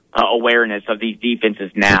situational awareness of these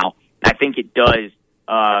defenses now. I think it does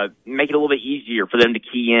make it a little bit easier for them to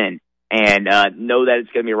key in and know that it's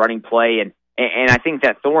going to be a running play. And I think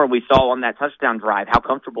that Thorne, we saw on that touchdown drive, how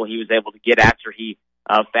comfortable he was able to get after he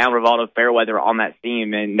found Rivaldo Fairweather on that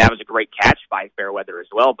seam, and that was a great catch by Fairweather as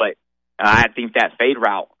well. But I think that fade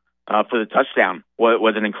route for the touchdown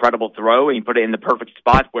was an incredible throw, and he put it in the perfect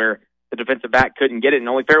spot where the defensive back couldn't get it, and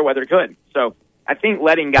only Fairweather could. So I think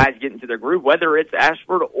letting guys get into their groove, whether it's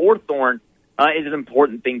Ashford or Thorne, is an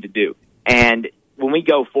important thing to do. And when we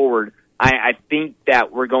go forward, I think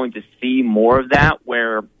that we're going to see more of that,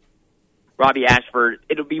 where Robbie Ashford,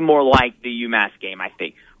 it'll be more like the UMass game, I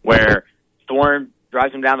think, where Thorne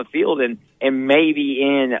drives him down the field, and maybe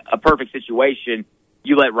in a perfect situation,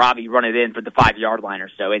 you let Robbie run it in for the 5-yard line or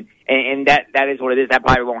so. And that is what it is. That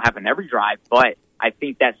probably won't happen every drive, but I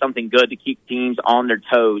think that's something good to keep teams on their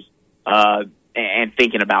toes and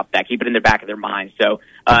thinking about that, keep it in the back of their mind. So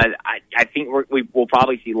I think we'll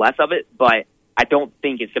probably see less of it, but I don't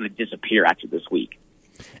think it's going to disappear after this week.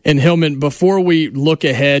 And Hillman, before we look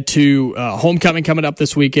ahead to homecoming coming up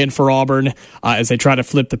this weekend for Auburn, as they try to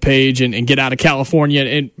flip the page and get out of California,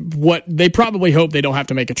 and what they probably hope they don't have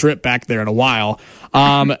to make a trip back there in a while,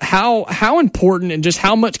 how important and just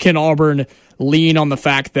how much can Auburn lean on the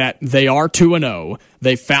fact that they are 2-0,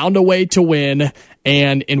 they found a way to win,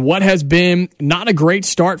 and in what has been not a great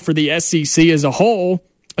start for the SEC as a whole,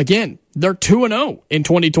 again, they're 2-0 in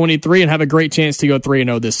 2023 and have a great chance to go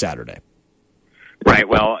 3-0 this Saturday. Right.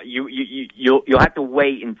 Well, you'll have to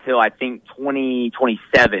wait until I think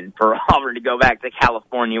 2027 for Auburn to go back to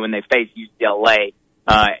California when they face UCLA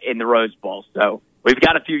in the Rose Bowl. So we've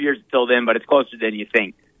got a few years until then, but it's closer than you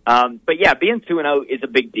think. But yeah, being 2-0 is a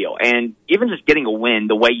big deal, and even just getting a win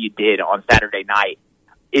the way you did on Saturday night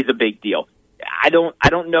is a big deal. I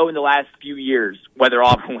don't know in the last few years whether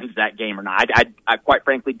Auburn wins that game or not. I quite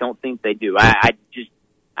frankly don't think they do. I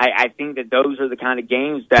think that those are the kind of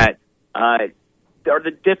games that are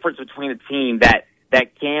the difference between a team that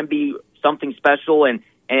can be something special and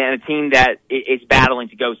a team that is battling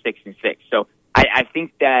to go 6-6. So I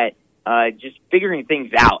think that just figuring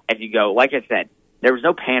things out as you go. Like I said, there was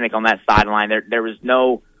no panic on that sideline. There was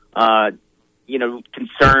no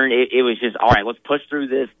concern. It was just, all right, let's push through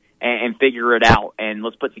this and figure it out, and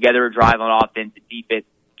let's put together a drive on offense, defense,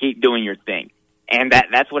 keep doing your thing. And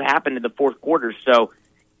that's what happened in the fourth quarter. So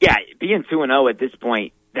yeah, being 2-0 at this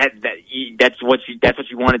point, that's what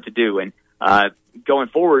you wanted to do. And going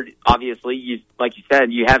forward, obviously, like you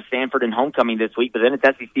said, you have Stanford and homecoming this week, but then it's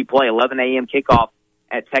SEC play, 11 a.m. kickoff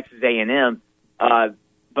at Texas A&M.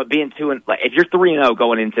 But being if you're 3-0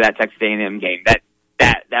 going into that Texas A&M game,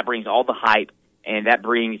 that brings all the hype, and that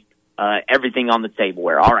brings everything on the table.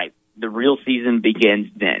 Where all right, the real season begins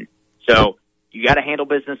then. So you got to handle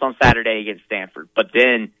business on Saturday against Stanford, but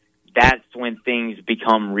then that's when things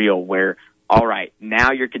become real. Where all right,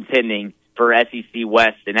 now you're contending for SEC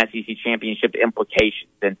West and SEC championship implications,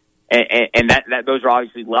 and that those are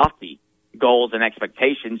obviously lofty goals and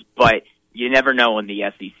expectations, but you never know in the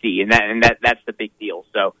SEC, and that's the big deal.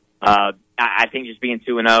 So I think just being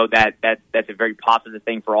 2-0, that's a very positive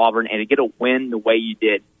thing for Auburn, and to get a win the way you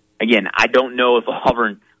did. Again, I don't know if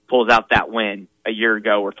Auburn pulls out that win a year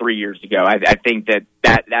ago or 3 years ago. I think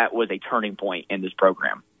that was a turning point in this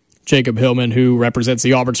program. Jacob Hillman, who represents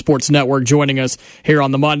the Auburn Sports Network, joining us here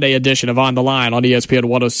on the Monday edition of On the Line on ESPN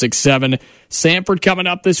 106.7. Sanford coming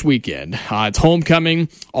up this weekend. It's homecoming.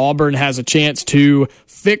 Auburn has a chance to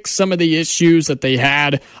fix some of the issues that they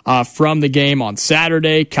had from the game on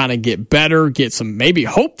Saturday, kind of get better, get some, maybe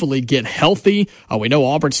hopefully get healthy. We know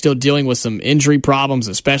Auburn's still dealing with some injury problems,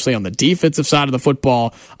 especially on the defensive side of the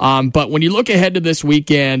football. But when you look ahead to this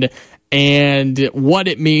weekend, and what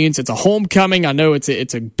it means, it's a homecoming. I know it's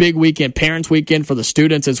a big weekend, parents' weekend for the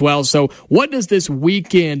students as well. So what does this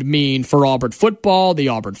weekend mean for Auburn football, the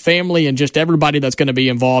Auburn family, and just everybody that's going to be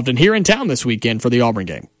involved and here in town this weekend for the Auburn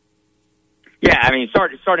game? Yeah, I mean,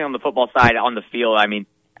 starting on the football side, on the field, I mean,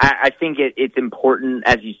 I think it's important,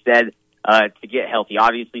 as you said, to get healthy.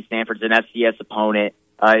 Obviously, Stanford's an FCS opponent.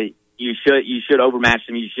 You should overmatch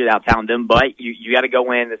them. You should out-talent them, but you got to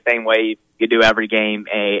go in the same way you do every game,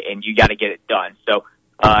 and you got to get it done. So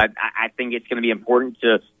I think it's going to be important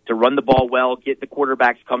to run the ball well, get the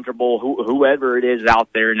quarterbacks comfortable, whoever it is out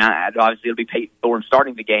there. And obviously, it'll be Peyton Thorne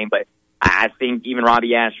starting the game, but I think even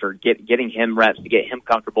Robbie Ashford, getting him reps to get him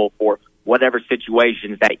comfortable for whatever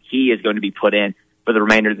situations that he is going to be put in for the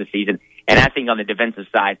remainder of the season. And I think on the defensive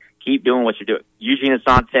side, keep doing what you're doing. Eugene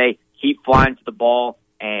Asante, keep flying to the ball,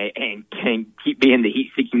 and keep being the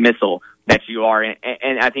heat-seeking missile that you are.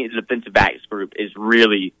 And I think the defensive backs group is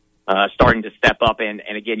really starting to step up. And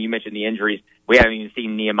again, you mentioned the injuries. We haven't even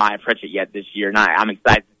seen Nehemiah Pritchett yet this year, and I'm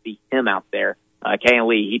excited to see him out there. Kayan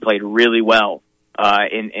Lee, he played really well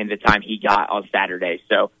in the time he got on Saturday.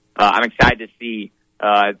 So I'm excited to see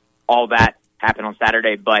all that happen on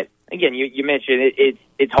Saturday. But again, you mentioned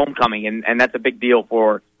it's homecoming, and that's a big deal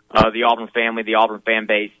for the Auburn family, the Auburn fan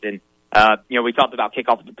base. And we talked about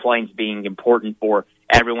kickoff at the Plains being important for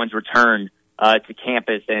everyone's return to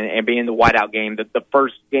campus and being the whiteout game, the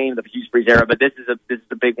first game of the Hugh Freeze era. But this is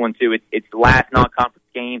a big one too. It's the last non-conference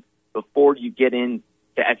game before you get into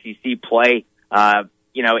SEC play.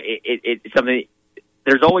 It's something.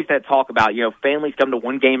 There's always that talk about, families come to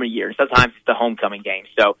one game a year. Sometimes it's the homecoming game.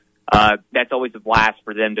 So that's always a blast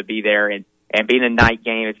for them to be there. And being a night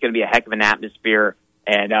game, it's going to be a heck of an atmosphere.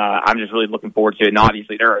 And I'm just really looking forward to it. And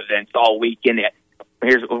obviously there are events all weekend.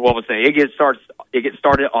 Here's what we'll say. It gets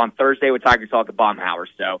started on Thursday with Tiger Talk at Baumhauer.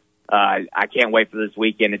 So I can't wait for this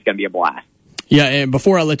weekend. It's going to be a blast. Yeah, and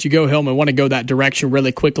before I let you go, Hillman, I want to go that direction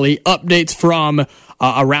really quickly. Updates from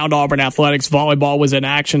around Auburn athletics. Volleyball was in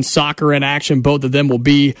action, soccer in action. Both of them will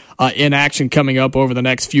be in action coming up over the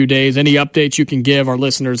next few days. Any updates you can give our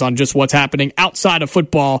listeners on just what's happening outside of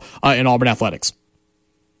football in Auburn athletics?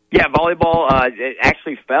 Yeah, volleyball it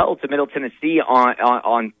actually fell to Middle Tennessee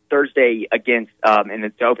on Thursday against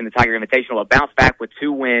to open the Tiger Invitational. It bounced back with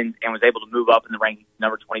 2 wins and was able to move up in the rankings,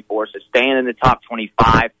 number 24. So staying in the top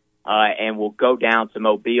 25. And we'll go down to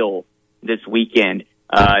Mobile this weekend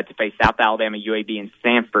to face South Alabama, UAB, and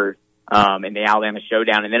Sanford in the Alabama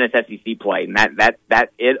Showdown, and then it's SEC play, and that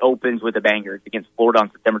it opens with a banger. It's against Florida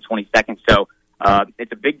on September 22nd. So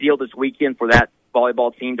it's a big deal this weekend for that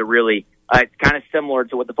volleyball team to really. It's kind of similar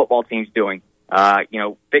to what the football team's doing.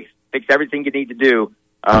 Fix everything you need to do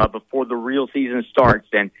before the real season starts,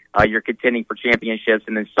 and you're contending for championships,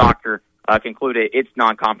 and then soccer. Concluded its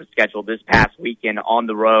non-conference schedule this past weekend on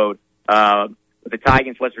the road with a tie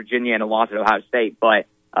against West Virginia and a loss at Ohio State. But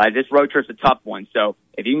this road trip's a tough one. So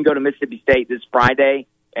if you can go to Mississippi State this Friday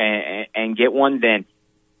and get one, then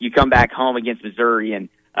you come back home against Missouri, and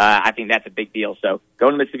I think that's a big deal. So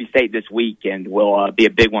going to Mississippi State this weekend will be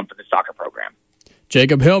a big one for the soccer program.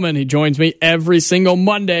 Jacob Hillman, he joins me every single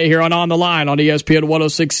Monday here on the Line on ESPN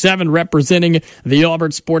 106.7, representing the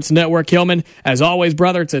Auburn Sports Network. Hillman, as always,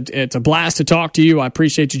 brother, it's a blast to talk to you. I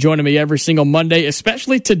appreciate you joining me every single Monday,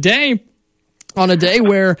 especially today on a day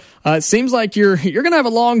where it seems like you're going to have a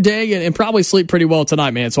long day and probably sleep pretty well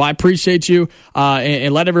tonight, man. So I appreciate you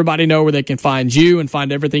and let everybody know where they can find you and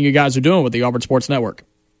find everything you guys are doing with the Auburn Sports Network.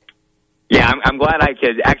 Yeah, I'm glad I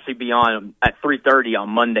could actually be on at 3:30 on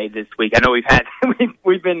Monday this week. I know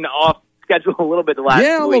we've been off schedule a little bit the last week.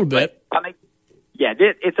 Yeah, a little bit.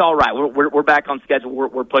 It's all right. We're back on schedule.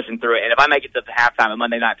 We're pushing through it. And if I make it to the halftime of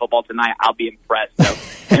Monday Night Football tonight, I'll be impressed. So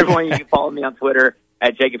everyone, you can follow me on Twitter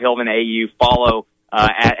at Jacob Hillman AU. Follow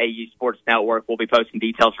at AU Sports Network. We'll be posting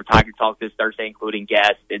details for Tiger Talk this Thursday, including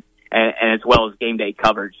guests and as well as game day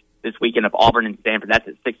coverage this weekend of Auburn and Stanford. That's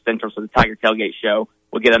at 6 Central, so the Tiger Tailgate Show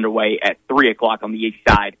will get underway at 3 o'clock on the east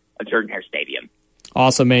side of Jordan-Hare Stadium.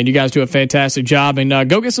 Awesome, man. You guys do a fantastic job, and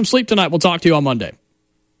go get some sleep tonight. We'll talk to you on Monday.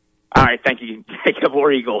 All right, thank you, Jacob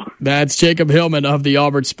War Eagle. That's Jacob Hillman of the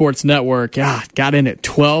Auburn Sports Network. Got in at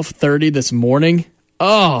 12:30 this morning.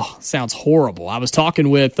 Oh, sounds horrible. I was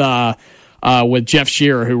talking with Jeff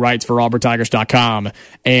Shearer, who writes for AuburnTigers.com,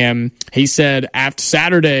 and he said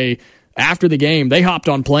after the game, they hopped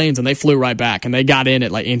on planes and they flew right back, and they got in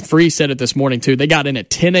at and Freeze said it this morning too. They got in at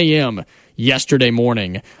 10 a.m. yesterday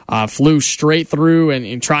morning, flew straight through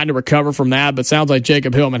and trying to recover from that. But sounds like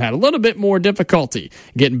Jacob Hillman had a little bit more difficulty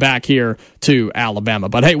getting back here to Alabama.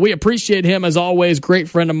 But hey, we appreciate him as always. Great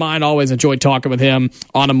friend of mine. Always enjoyed talking with him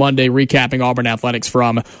on a Monday, recapping Auburn athletics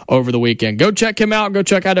from over the weekend. Go check him out. Go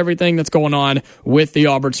check out everything that's going on with the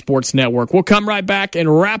Auburn Sports Network. We'll come right back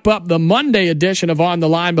and wrap up the Monday edition of On the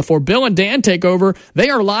Line before Bill and Dan take over. They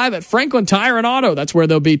are live at Franklin Tire and Auto. That's where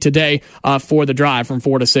they'll be today for the drive from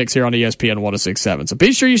 4 to 6 here on ESPN 106.7. So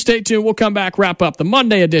be sure you stay tuned. We'll come back, wrap up the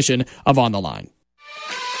Monday edition of On the Line.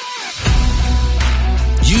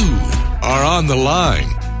 You are On the Line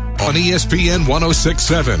on ESPN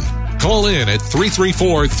 106.7. Call in at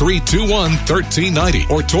 334-321-1390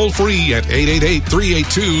 or toll free at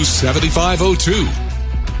 888-382-7502.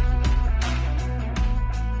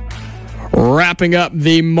 Wrapping up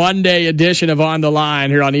the Monday edition of On the Line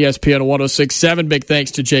here on ESPN 106.7. Big thanks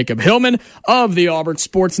to Jacob Hillman of the Auburn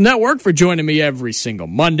Sports Network for joining me every single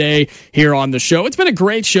Monday here on the show. It's been a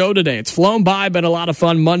great show today. It's flown by, been a lot of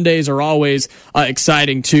fun. Mondays are always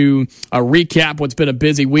exciting to recap what's been a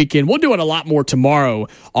busy weekend. We'll do it a lot more tomorrow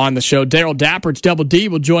on the show. Daryl Dapprich, Double D,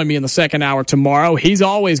 will join me in the second hour tomorrow. He's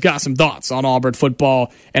always got some thoughts on Auburn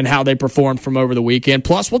football and how they performed from over the weekend.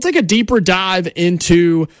 Plus, we'll take a deeper dive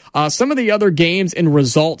into some of the other games and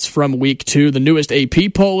results from week 2. The newest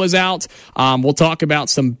AP poll is out. We'll talk about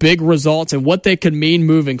some big results and what they could mean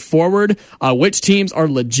moving forward, which teams are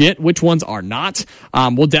legit, which ones are not.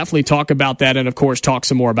 We'll definitely talk about that and, of course, talk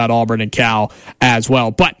some more about Auburn and Cal as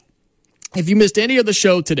well. But if you missed any of the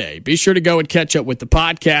show today, be sure to go and catch up with the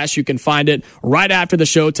podcast. You can find it right after the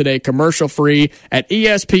show today, commercial-free at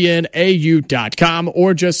espnau.com,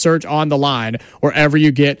 or just search On the Line wherever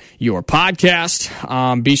you get your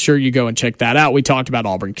podcast. Be sure you go and check that out. We talked about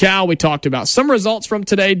Auburn Cal. We talked about some results from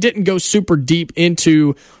today. Didn't go super deep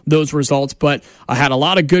into those results, but I had a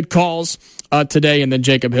lot of good calls today, and then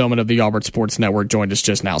Jacob Hillman of the Auburn Sports Network joined us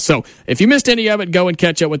just now. So if you missed any of it, go and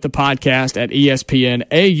catch up with the podcast at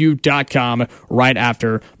espnau.com right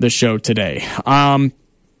after the show today.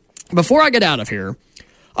 Before I get out of here,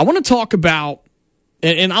 I want to talk about,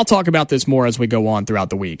 and I'll talk about this more as we go on throughout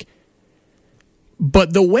the week,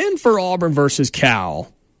 but the win for Auburn versus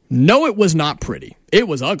Cal, no, it was not pretty. It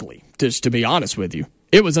was ugly, just to be honest with you.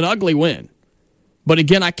 It was an ugly win. But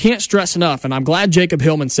again, I can't stress enough, and I'm glad Jacob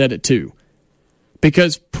Hillman said it too,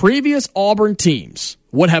 because previous Auburn teams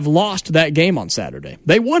would have lost that game on Saturday.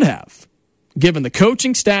 They would have, given the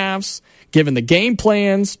coaching staffs, given the game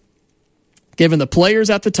plans, given the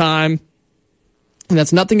players at the time. And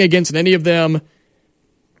that's nothing against any of them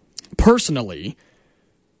personally,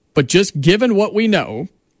 but just given what we know,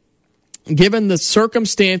 given the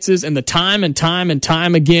circumstances and the time and time and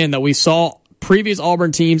time again that we saw previous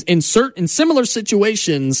Auburn teams in similar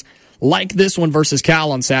situations like this one versus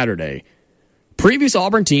Cal on Saturday, previous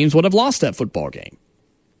Auburn teams would have lost that football game.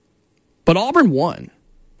 But Auburn won.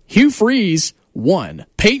 Hugh Freeze won.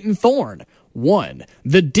 Peyton Thorne won.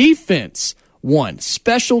 The defense won.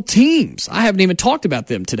 Special teams, I haven't even talked about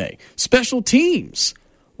them today. Special teams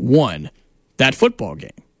won that football game.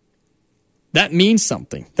 That means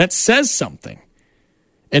something. That says something.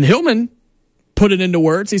 And Hillman put it into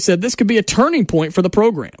words. He said this could be a turning point for the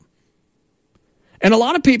program. And a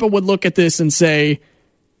lot of people would look at this and say,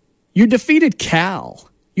 you defeated Cal.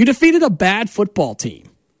 You defeated a bad football team.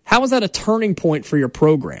 How is that a turning point for your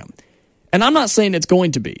program? And I'm not saying it's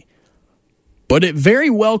going to be, but it very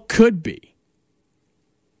well could be.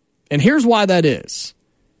 And here's why that is.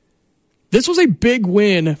 This was a big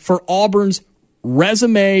win for Auburn's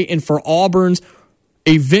resume and for Auburn's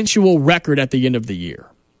eventual record at the end of the year.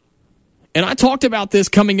 And I talked about this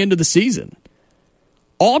coming into the season.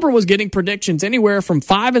 Auburn was getting predictions anywhere from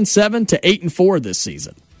 5-7 to 8-4 this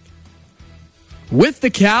season. With the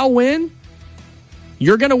Cal win,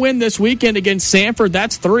 you're going to win this weekend against Sanford.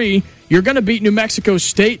 That's 3. You're going to beat New Mexico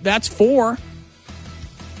State. That's 4.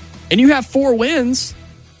 And you have 4 wins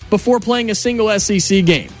before playing a single SEC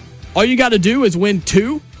game. All you got to do is win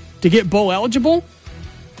 2 to get bowl eligible.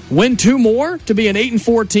 Win 2 more to be an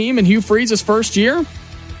 8-4 team in Hugh Freeze's first year.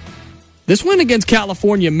 This win against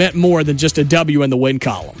California meant more than just a W in the win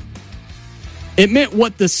column. It meant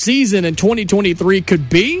what the season in 2023 could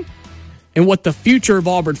be and what the future of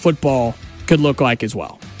Auburn football could look like as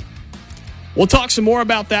well. We'll talk some more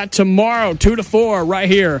about that tomorrow, 2 to 4, right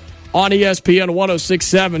here on ESPN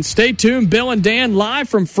 106.7. Stay tuned. Bill and Dan live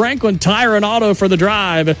from Franklin Tire and Auto for the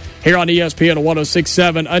drive here on ESPN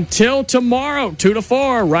 106.7. Until tomorrow, 2 to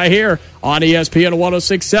 4, right here on ESPN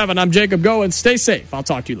 106.7. I'm Jacob Goins. Stay safe. I'll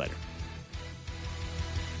talk to you later.